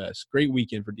DFS. Great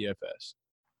weekend for DFS.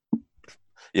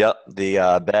 Yep,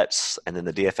 the bets and then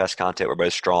the DFS content were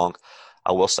both strong.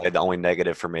 I will say the only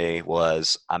negative for me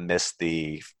was I missed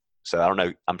so I don't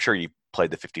know, I'm sure you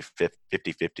played the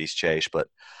 50-50s chase, but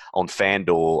on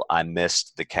FanDuel, I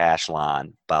missed the cash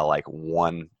line by like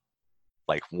one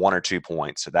or 2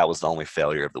 points. So that was the only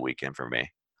failure of the weekend for me.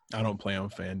 I don't play on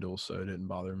FanDuel, so it didn't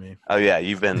bother me. Oh yeah,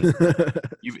 you've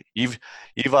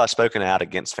spoken out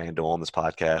against FanDuel on this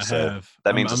podcast. I so have.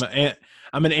 That means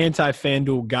I'm an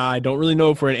anti-FanDuel guy. Don't really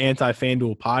know if we're an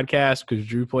anti-FanDuel podcast because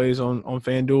Drew plays on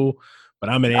FanDuel, but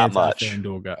I'm an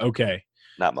anti-FanDuel guy. Okay,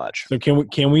 not much. So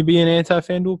can we be an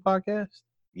anti-FanDuel podcast?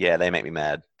 Yeah, they make me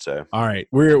mad. So all right,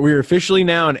 we're officially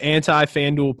now an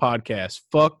anti-FanDuel podcast.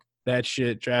 Fuck that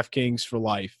shit. DraftKings for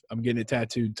life. I'm getting it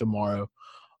tattooed tomorrow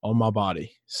on my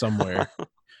body somewhere.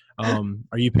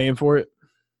 Are you paying for it?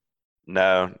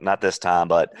 No, not this time.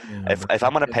 But Yeah, if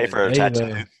I'm going to pay for a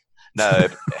tattoo,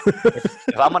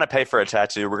 if I'm going to pay for a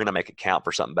tattoo, we're going to make it count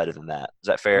for something better than that. Is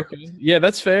that fair? Okay. Yeah,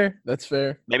 that's fair. That's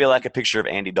fair. Maybe like a picture of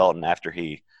Andy Dalton after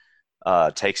he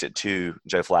takes it to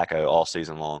Joe Flacco all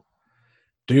season long.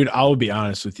 Dude, I will be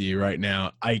honest with you right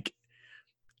now.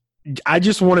 I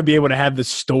just want to be able to have the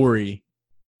story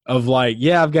of like,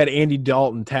 yeah, I've got Andy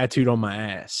Dalton tattooed on my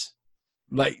ass.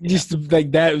 Just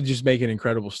like that would just make an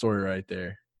incredible story right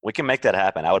there. We can make that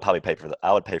happen. I would probably pay for that.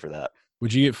 I would pay for that.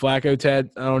 Would you get Flacco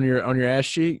tat on your ass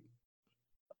cheek?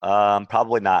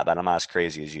 Probably not, but I'm not as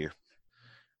crazy as you.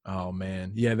 Oh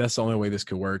man, yeah, that's the only way this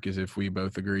could work is if we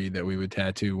both agreed that we would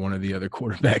tattoo one of the other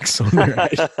quarterbacks on their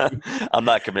ass. I'm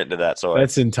not committing to that. Sorry.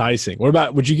 That's enticing. What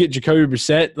about? Would you get Jacoby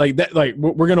Brissett like that? Like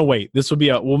we're gonna wait. This will be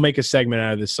we'll make a segment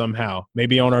out of this somehow.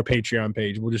 Maybe on our Patreon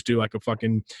page, we'll just do like a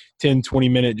fucking 10, 20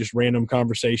 minute just random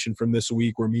conversation from this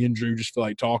week where me and Drew just feel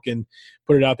like talking.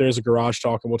 Put it out there as a garage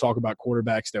talk, and we'll talk about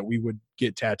quarterbacks that we would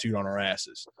get tattooed on our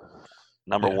asses.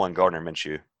 Number one, Gardner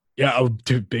Minshew. Yeah, oh,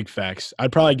 dude, big facts.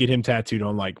 I'd probably get him tattooed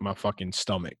on like my fucking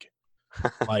stomach.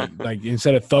 like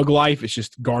instead of Thug Life, it's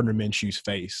just Gardner Minshew's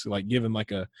face. Like having like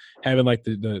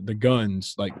the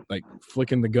guns, like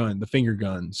flicking the finger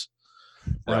guns.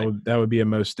 That would be a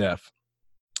most def.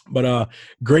 But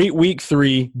great week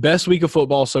 3, best week of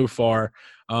football so far.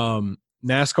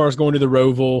 NASCAR's going to the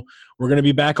Roval. We're going to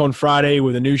be back on Friday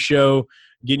with a new show,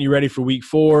 getting you ready for week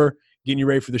 4, getting you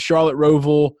ready for the Charlotte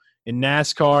Roval and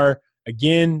NASCAR.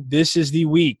 Again, this is the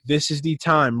week. This is the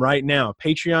time right now.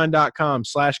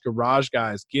 Patreon.com/Garage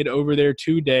Guys. Get over there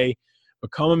today.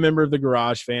 Become a member of the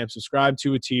Garage Fam. Subscribe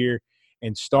to a tier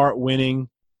and start winning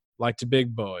like the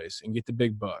big boys and get the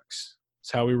big bucks.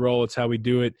 It's how we roll. It's how we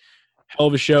do it. Hell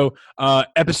of a show.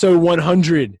 Episode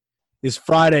 100 is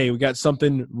Friday. We got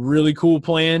something really cool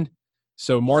planned.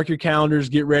 So mark your calendars.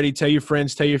 Get ready. Tell your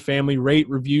friends. Tell your family. Rate,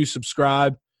 review,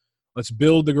 subscribe. Let's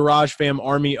build the Garage Fam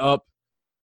army up.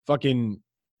 Fucking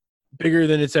bigger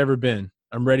than it's ever been.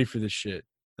 I'm ready for this shit.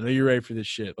 I know you're ready for this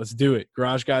shit. Let's do it.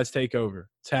 Garage Guys take over.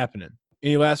 It's happening.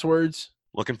 Any last words?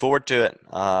 Looking forward to it.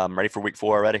 I'm ready for week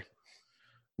 4 already.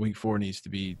 Week 4 needs to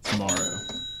be tomorrow.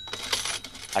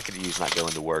 I could use not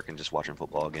going to work and just watching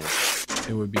football again.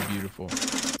 It would be beautiful.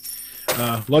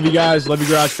 Love you guys. Love you,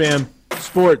 Garage Fam.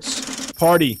 Sports,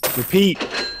 party, repeat.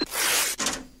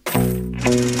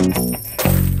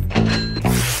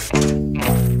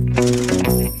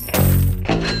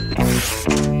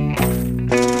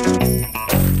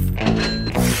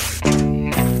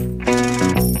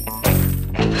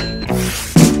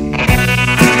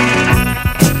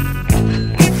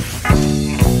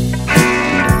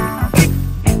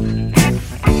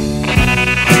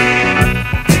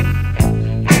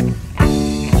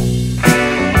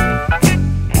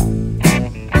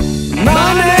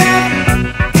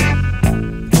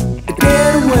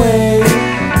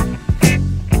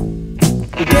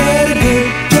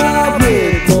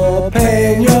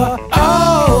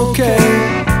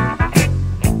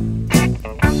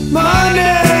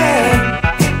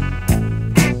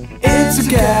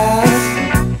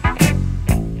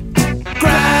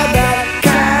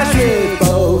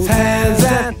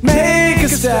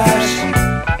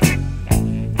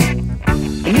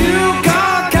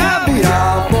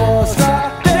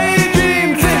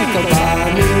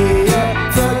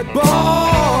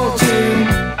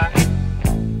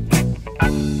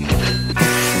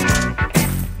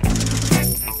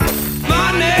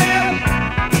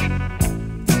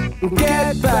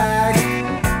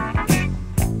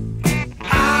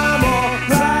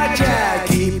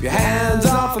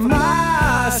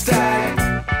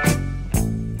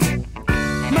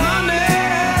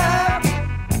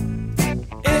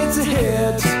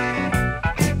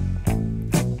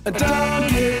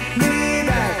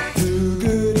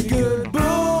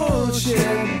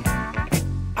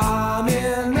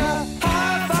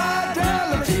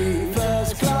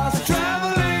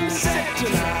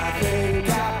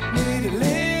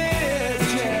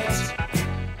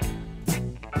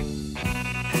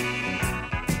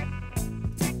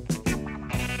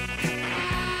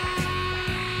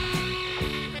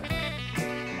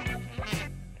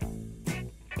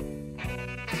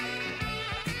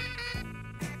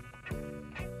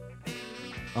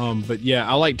 But yeah,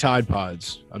 I like Tide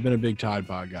Pods. I've been a big Tide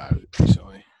Pod guy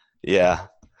recently. Yeah.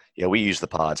 Yeah, we use the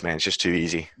pods, man. It's just too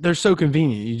easy. They're so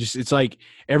convenient. It's like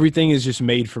everything is just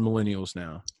made for millennials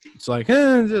now. It's like,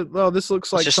 well, this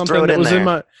looks like something that was in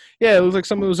my, it looks like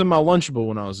something that was in my Lunchable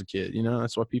when I was a kid.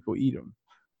 That's why people eat them.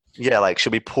 Yeah, like,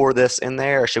 should we pour this in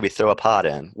there or should we throw a pod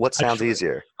in? What sounds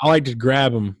easier? I like to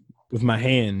grab them with my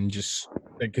hand and just,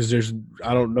 because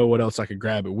I don't know what else I could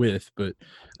grab it with, but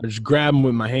I just grab them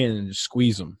with my hand and just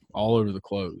squeeze them all over the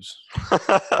clothes.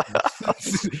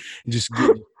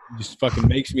 Just fucking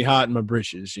makes me hot in my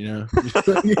britches,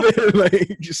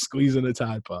 like just squeezing a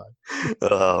Tide Pod.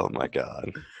 Oh my God.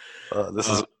 This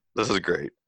is great.